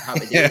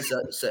 Happy days,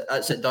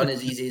 that's it done,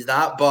 as easy as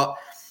that. But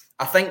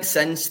I think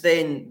since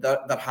then,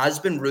 there has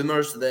been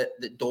rumours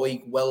that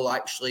Doig will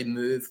actually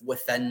move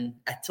within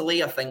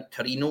Italy. I think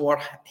Torino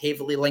are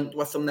heavily linked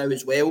with him now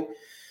as well.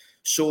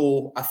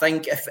 So I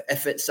think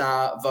if it's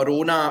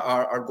Verona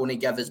are going to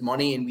give us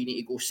money and we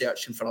need to go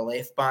searching for a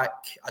left back,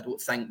 I don't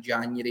think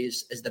January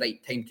is the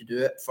right time to do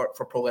it for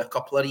probably a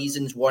couple of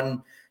reasons.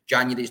 One,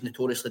 January is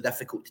notoriously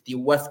difficult to deal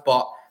with,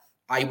 but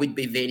I would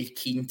be very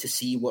keen to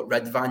see what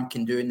Ridvan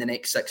can do in the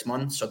next 6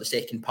 months or the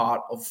second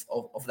part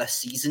of this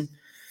season.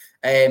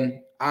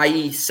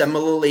 I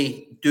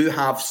similarly do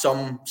have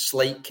some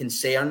slight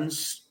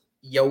concerns.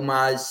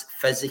 Yilmaz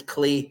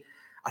physically,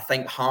 I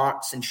think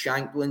Hearts and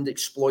Shankland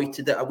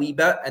exploited it a wee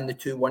bit in the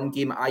 2-1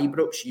 game at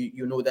Ibrox.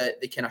 You know that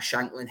the kind of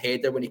Shankland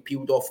header when he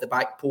peeled off the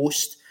back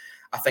post.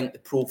 I think the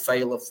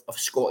profile of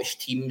Scottish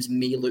teams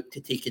may look to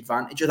take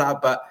advantage of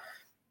that. But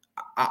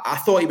I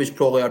thought he was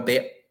probably our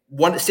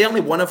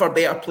certainly one of our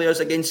better players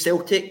against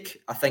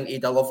Celtic. I think he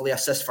had a lovely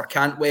assist for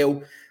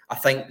Cantwell. I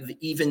think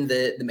even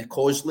the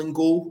McCausland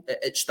goal,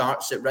 it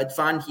starts at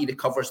Ridvan. He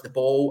recovers the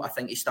ball. I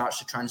think he starts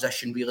to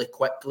transition really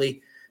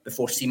quickly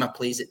before Sima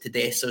plays it to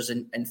Dessers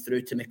and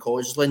through to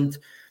McCausland.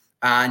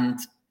 And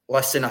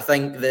listen, I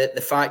think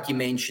the fact you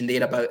mentioned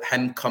there about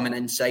him coming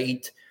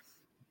inside,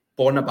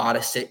 Borna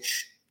Barisic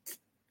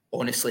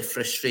honestly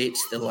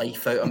frustrates the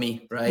life out of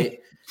me, right?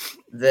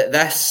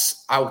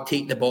 This, I'll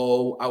take the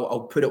ball,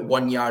 I'll put it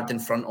 1 yard in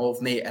front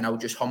of me and I'll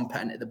just hump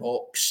it into the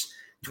box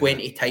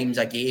 20 times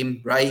a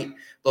game, right?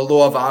 The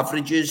law of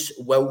averages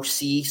will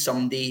see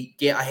somebody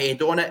get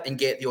ahead on it and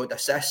get the odd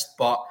assist,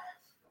 but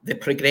the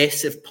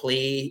progressive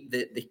play,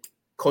 the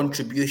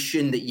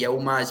contribution that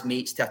Yilmaz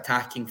makes to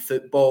attacking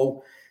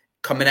football,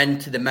 coming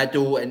into the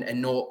middle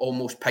and not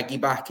almost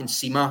piggybacking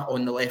Sima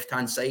on the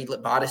left-hand side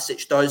like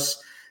Barisic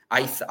does.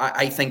 I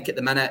think at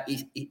the minute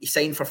he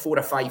signed for 4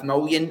 or 5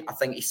 million. I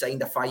think he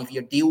signed a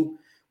 5-year deal,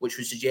 which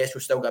would suggest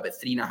we've still got about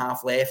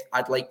 3.5 left.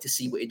 I'd like to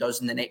see what he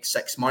does in the next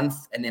 6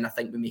 months, and then I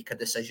think we make a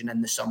decision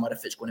in the summer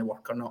if it's going to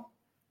work or not,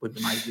 would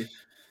be my view.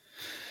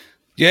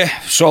 Yeah,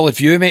 solid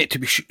view, mate,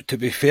 to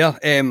be fair.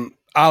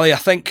 Ali, I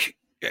think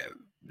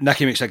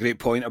Nicky makes a great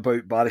point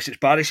about Barisic.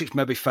 Barisic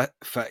maybe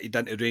fitted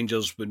into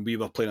Rangers when we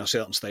were playing a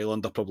certain style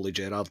under probably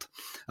Gerrard.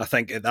 I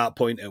think at that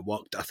point it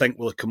worked. I think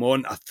will come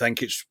on. I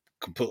think it's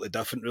completely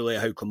different really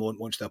how Clement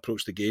wants to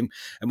approach the game,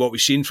 and what we've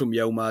seen from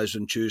Yilmaz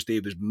on Tuesday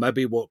was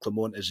maybe what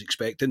Clement is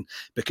expecting,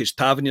 because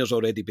Tavernier's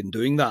already been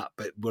doing that,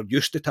 but we're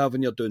used to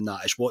Tavernier doing that.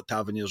 It's what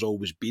Tavernier's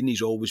always been.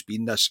 He's always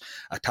been this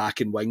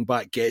attacking wing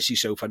back, gets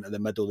himself into the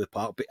middle of the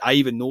park. But I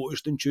even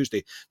noticed on Tuesday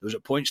there was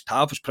at points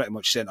Tav was pretty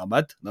much centre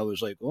mid, and I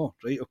was like, oh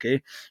right,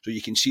 okay, so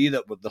you can see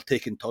that they're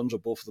taking turns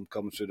of both of them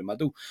coming through the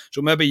middle.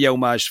 So maybe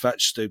Yilmaz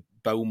fits the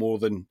bill more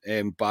than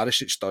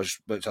Barisic does,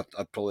 but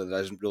probably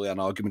there isn't really an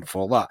argument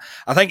for that.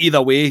 I think either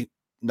way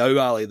now,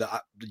 Ali,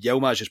 that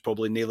Yilmaz is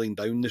probably nailing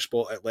down the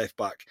spot at left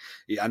back.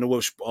 I know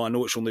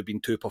it's only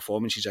been 2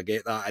 performances, I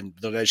get that, and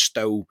there is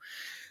still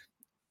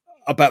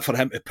a bit for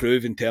him to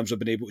prove in terms of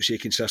being able to stay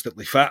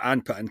consistently fit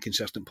and put in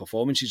consistent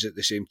performances at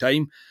the same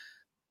time.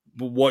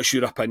 But what's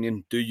your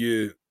opinion? Do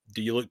you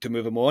look to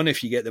move him on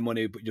if you get the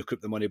money, but you recoup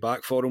the money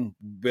back for him?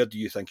 Where do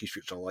you think his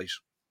future lies?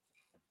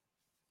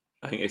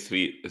 I think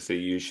the three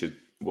you should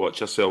watch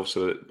yourselves.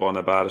 So that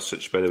Borna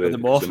Barisic, by the way, the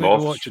Moth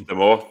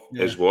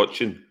is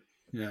watching.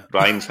 Yeah.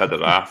 Brian's had the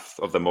wrath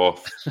of the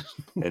Moth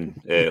in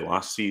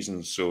last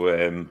season, so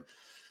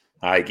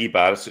I give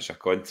Barisic a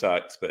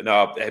contract. But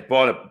no,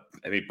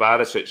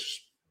 Barisic,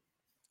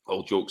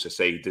 all jokes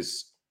aside,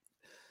 is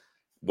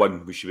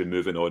one we should be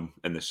moving on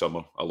in the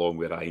summer, along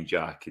with Ryan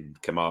Jack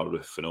and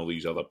Kamaru and all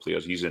these other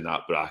players. He's in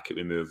that bracket.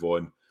 We move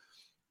on.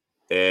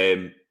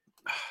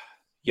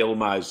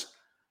 Yilmaz,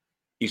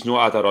 he's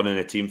not had a run in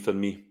the team for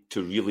me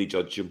to really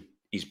judge him.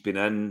 He's been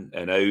in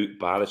and out.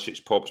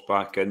 Barisic pops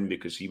back in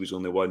because he was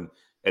only one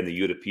in the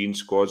European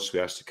squad, so he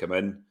has to come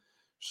in.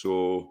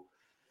 So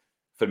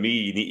for me,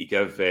 you need to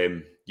give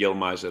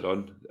Yilmaz a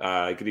run.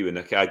 I agree with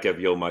Nick. I'd give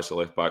Yilmaz a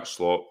left-back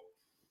slot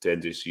to the end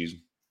of the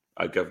season.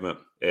 I'd give him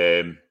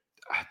it.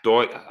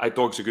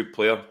 Dog's a good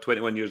player,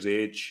 21 years of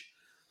age.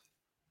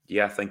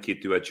 Yeah, I think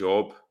he'd do a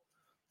job.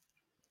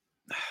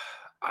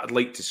 I'd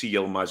like to see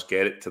Yilmaz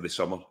get it to the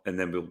summer, and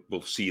then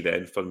we'll see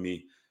then for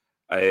me.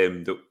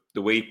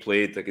 The way he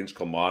played against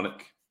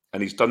Kilmarnock,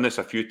 and he's done this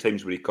a few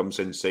times where he comes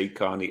inside,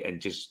 Carney, and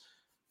just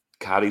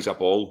carries a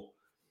ball.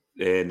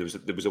 And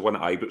there was a one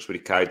at Ibrox where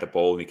he carried the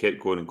ball and he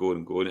kept going and going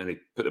and going, and he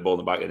put the ball in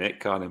the back of the net,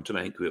 Carney. I'm trying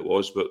to think who it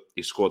was, but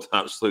he scored an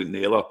absolute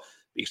nailer.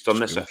 He's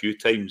done this a few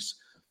times.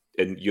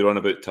 And you're on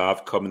about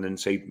Tav coming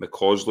inside,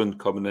 McCausland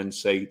coming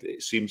inside.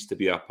 It seems to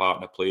be a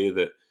part of play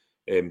that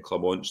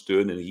Clement's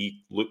doing, and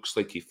he looks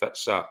like he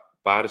fits that.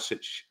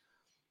 Barisic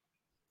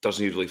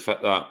doesn't really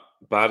fit that.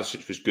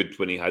 Barisic was good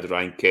when he had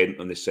Ryan Kent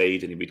on the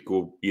side and he would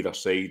go either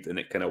side and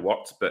it kind of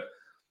worked, but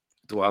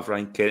don't have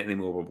Ryan Kent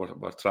anymore.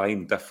 We're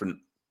trying different.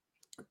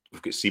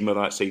 We've got Sima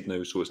that side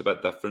now, so it's a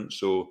bit different.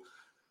 So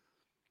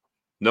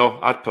no,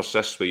 I'd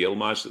persist with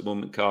Yilmaz at the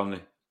moment,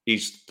 Carney.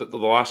 He's the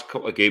last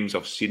couple of games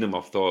I've seen him,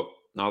 I've thought,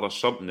 no, there's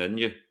something in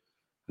you. I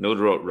know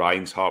what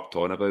Ryan's harped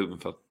on about him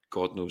for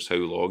God knows how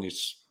long.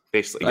 It's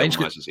basically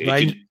Yilmaz's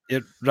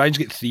agent. Ryan's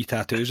got 3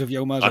 tattoos of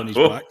Yilmaz on his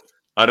back.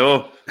 I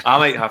know. I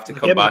might have to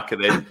come back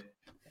and then.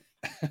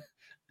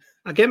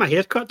 I get my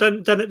haircut done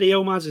at the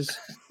Yilmaz's.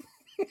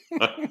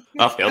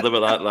 I've heard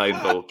about that, Ryan,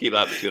 but we'll keep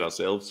that between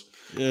ourselves.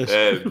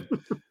 Yes.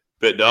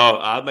 But no,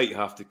 I might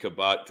have to come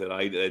back to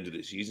Ryan at the end of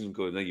the season and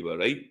go, no, you were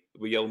right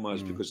with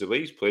Yilmaz, because the way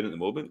he's playing at the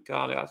moment,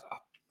 Gary,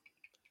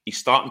 he's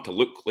starting to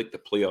look like the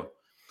player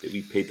that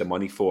we paid the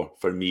money for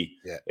me.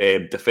 Yeah.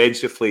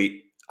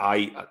 Defensively,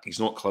 he's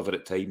not clever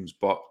at times,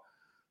 but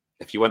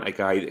if you want a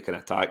guy that can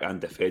attack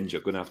and defend,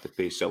 you're going to have to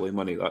pay silly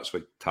money. That's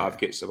why Tav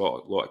gets a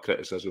lot of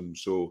criticism.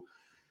 So,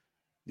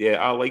 yeah,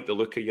 I like the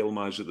look of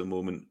Yilmaz at the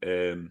moment,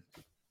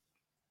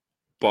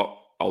 but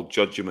I'll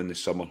judge him in the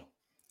summer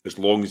as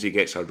long as he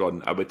gets a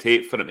run. I would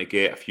hate for him to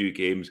get a few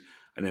games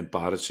and then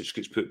Barisic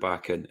gets put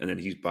back in and then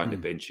he's back on the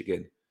bench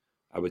again.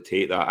 I would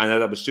take that. And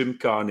I'd assume,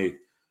 Carney,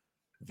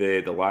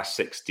 the last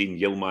 16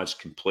 Yilmaz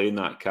can play in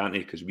that, can't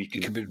he? Because we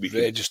can be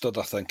registered,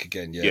 I think,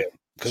 again, yeah.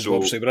 Because so,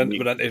 obviously we're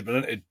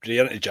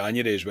into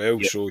January as well,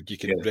 so you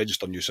can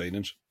register new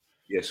signings.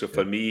 Yeah, so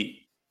for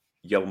me,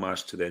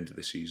 Yilmaz to the end of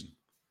the season.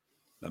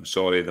 I'm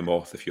sorry, the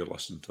Moth, if you're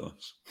listening to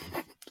us.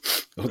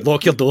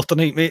 Lock your door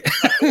tonight, mate.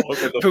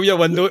 Pull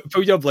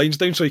your blinds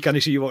down so he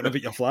can't see you walking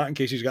about your flat in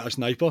case he's got a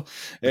sniper.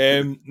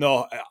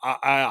 No,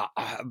 I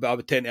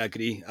would tend to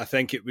agree. I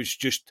think it was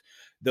just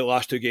the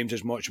last two games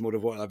is much more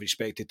of what I've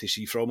expected to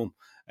see from him.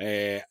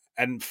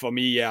 And for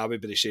me, I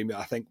would be the same.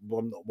 I think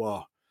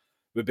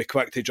we'd be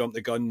quick to jump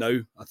the gun now,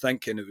 I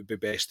think, and it would be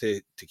best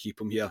to keep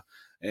him here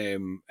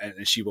and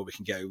see what we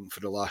can get out of him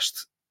for the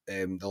last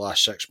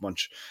 6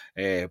 months.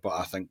 But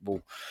I think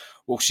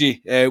we'll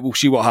see. We'll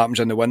see what happens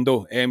in the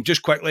window.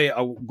 Just quickly,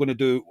 I'm going to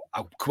do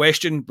a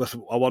question with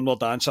a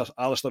one-word answer.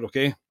 Alistair,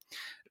 okay?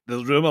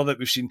 The rumour that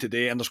we've seen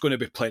today, and there's going to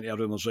be plenty of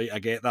rumours, right? I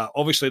get that.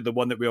 Obviously, the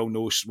one that we all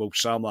know, Sam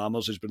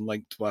Lammers has been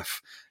linked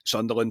with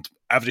Sunderland.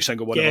 Every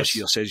single one of us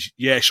here says,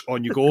 yes,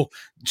 on you go.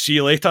 See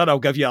you later. I'll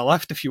give you a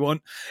lift if you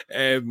want.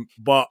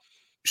 But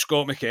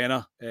Scott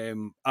McKenna,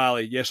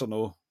 Ali, yes or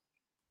no?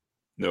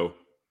 No.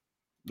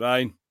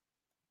 Ryan?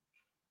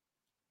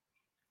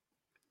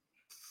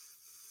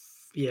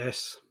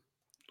 Yes.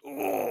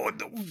 Oh,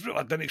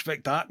 I didn't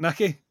expect that.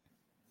 Nicky?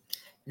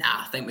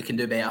 Nah, I think we can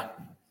do better.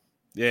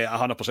 Yeah,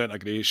 100%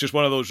 agree. It's just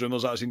one of those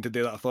rumours that I've seen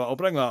today that I thought, I'll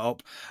bring that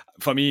up.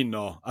 For me,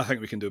 no. I think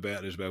we can do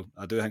better as well.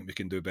 I do think we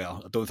can do better.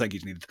 I don't think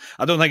he's needed.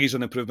 I don't think he's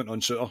an improvement on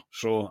Suter,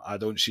 so I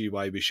don't see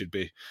why we should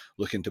be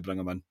looking to bring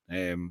him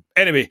in.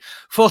 Anyway,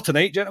 for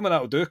tonight, gentlemen,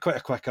 that'll do. Quite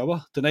a quick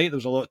hour tonight.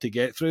 There's a lot to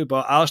get through.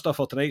 But Alistair,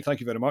 for tonight,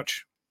 thank you very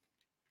much.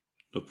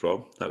 No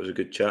problem. That was a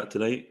good chat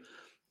tonight.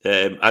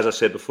 As I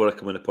said before I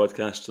come on the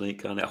podcast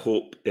tonight, Carney, I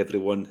hope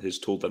everyone has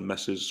told their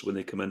missus when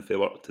they come in for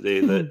work today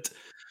that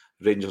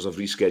Rangers have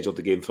rescheduled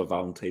the game for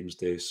Valentine's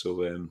Day.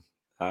 So,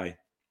 I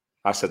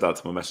said that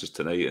to my missus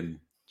tonight and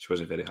she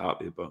wasn't very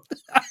happy, but...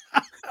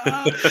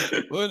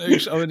 I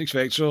wouldn't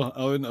expect so.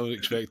 I wouldn't have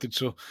expected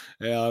so.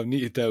 I'll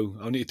need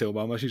to tell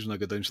my missus when I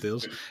go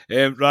downstairs.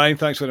 Ryan,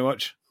 thanks very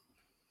much.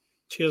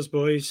 Cheers,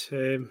 boys.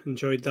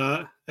 Enjoyed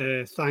that.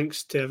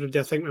 Thanks to everybody.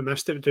 I think we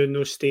missed it doing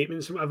those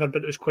statements and whatever,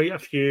 but there was quite a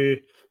few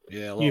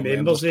new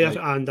members there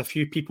and a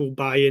few people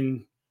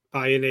buying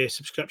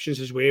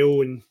subscriptions as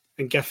well and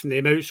gifting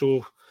them out.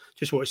 So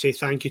just want to say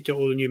thank you to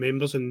all the new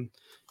members and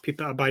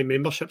people that are buying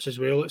memberships as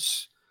well.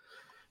 It's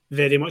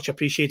very much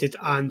appreciated.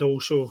 And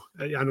also,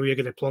 I know you're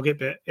going to plug it,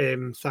 but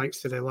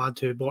thanks to the lad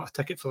who bought a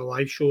ticket for the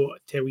live show.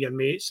 Tell your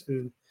mates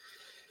and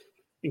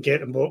get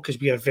them bought because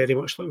we are very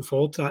much looking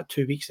forward to that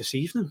 2 weeks this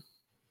evening.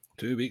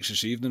 2 weeks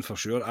this evening for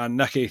sure. And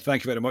Nicky,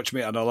 thank you very much,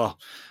 mate. What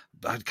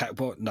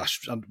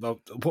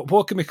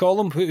can we call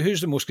him?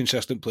 Who's the most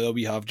consistent player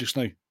we have just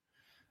now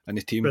in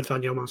the team? Red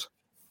Van Yilmaz.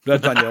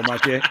 Red Van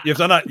Yilmaz, yeah. You've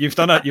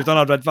done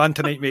a Red Van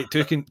tonight, mate.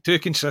 Two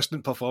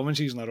consistent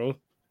performances in a row.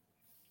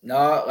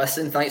 No,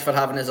 listen, thanks for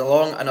having us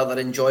along. Another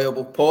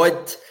enjoyable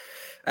pod.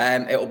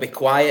 It'll be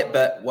quiet,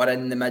 but we're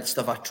in the midst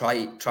of a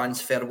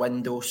transfer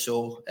window,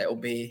 so it'll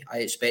be, I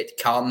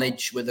expect,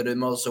 carnage with the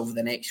rumours over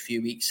the next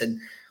few weeks. And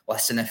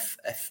listen,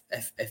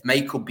 if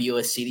Michael Beale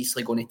is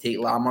seriously going to take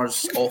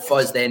Lammers off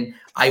us, then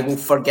I will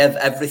forgive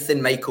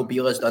everything Michael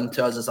Beale has done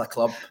to us as a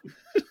club.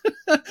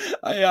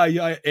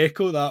 I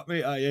echo that,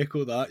 mate. I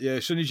echo that. Yeah,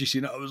 as soon as you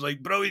seen it, I was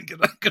like, brilliant,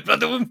 get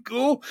rid of him,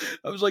 go.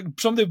 I was like,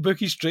 somebody book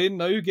his train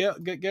now, get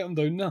him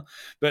down there.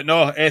 But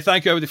no,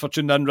 thank you everybody for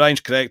tuning in. Ryan's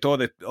correct. All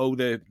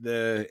the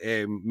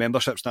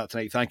memberships that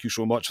tonight. Thank you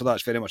so much for that.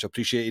 It's very much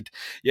appreciated.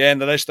 Yeah,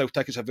 and there is still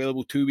tickets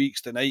available 2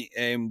 weeks tonight.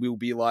 We'll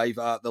be live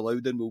at the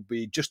Loudon. We'll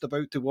be just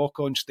about to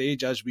walk on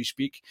stage as we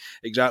speak.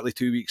 Exactly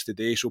 2 weeks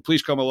today. So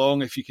please come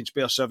along if you can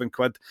spare £7.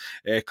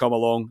 Come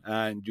along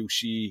and you'll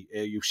see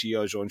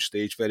us on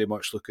stage. Very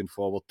much looking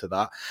forward to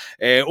that.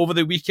 Over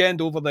the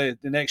weekend, over the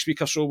next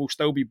week or so, we'll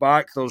still be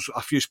back. There's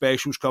a few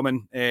specials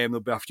coming. There'll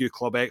be a few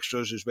club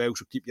extras as well,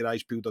 so keep your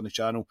eyes peeled on the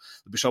channel.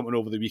 There'll be something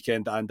over the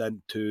weekend and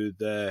into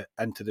the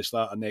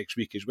start of next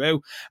week as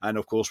well. And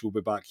of course, we'll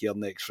be back here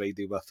next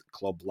Friday with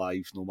Club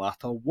Live no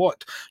matter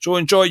what. So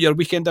enjoy your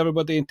weekend,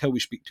 everybody, until we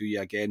speak to you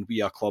again.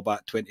 We are Club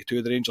at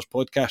 22, the Rangers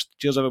podcast.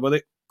 Cheers,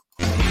 everybody.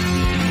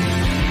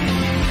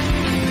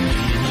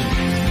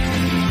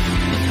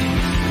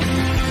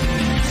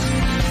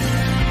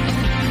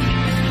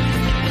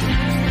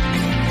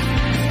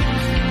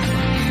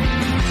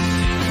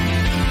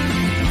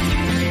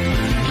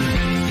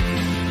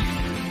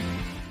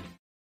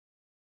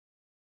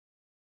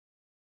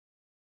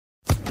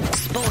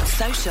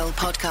 Social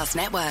Podcast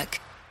Network.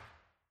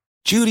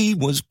 Judy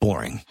was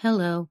boring.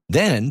 Hello.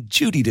 Then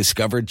Judy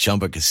discovered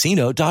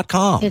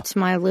ChumbaCasino.com. It's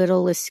my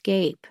little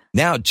escape.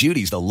 Now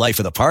Judy's the life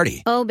of the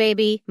party. Oh,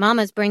 baby,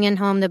 mama's bringing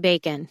home the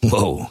bacon.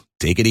 Whoa,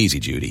 take it easy,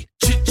 Judy.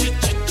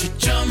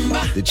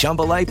 The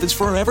Chumba life is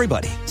for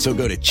everybody. So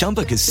go to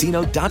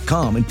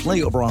ChumbaCasino.com and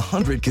play over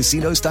 100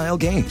 casino-style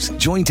games.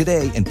 Join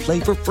today and play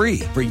for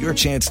free for your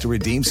chance to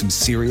redeem some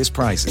serious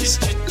prizes.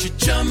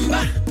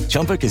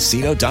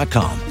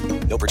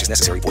 ChumbaCasino.com. No purchase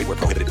necessary. Void where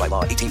prohibited by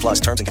law. 18 plus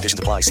terms and conditions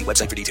apply. See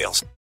website for details.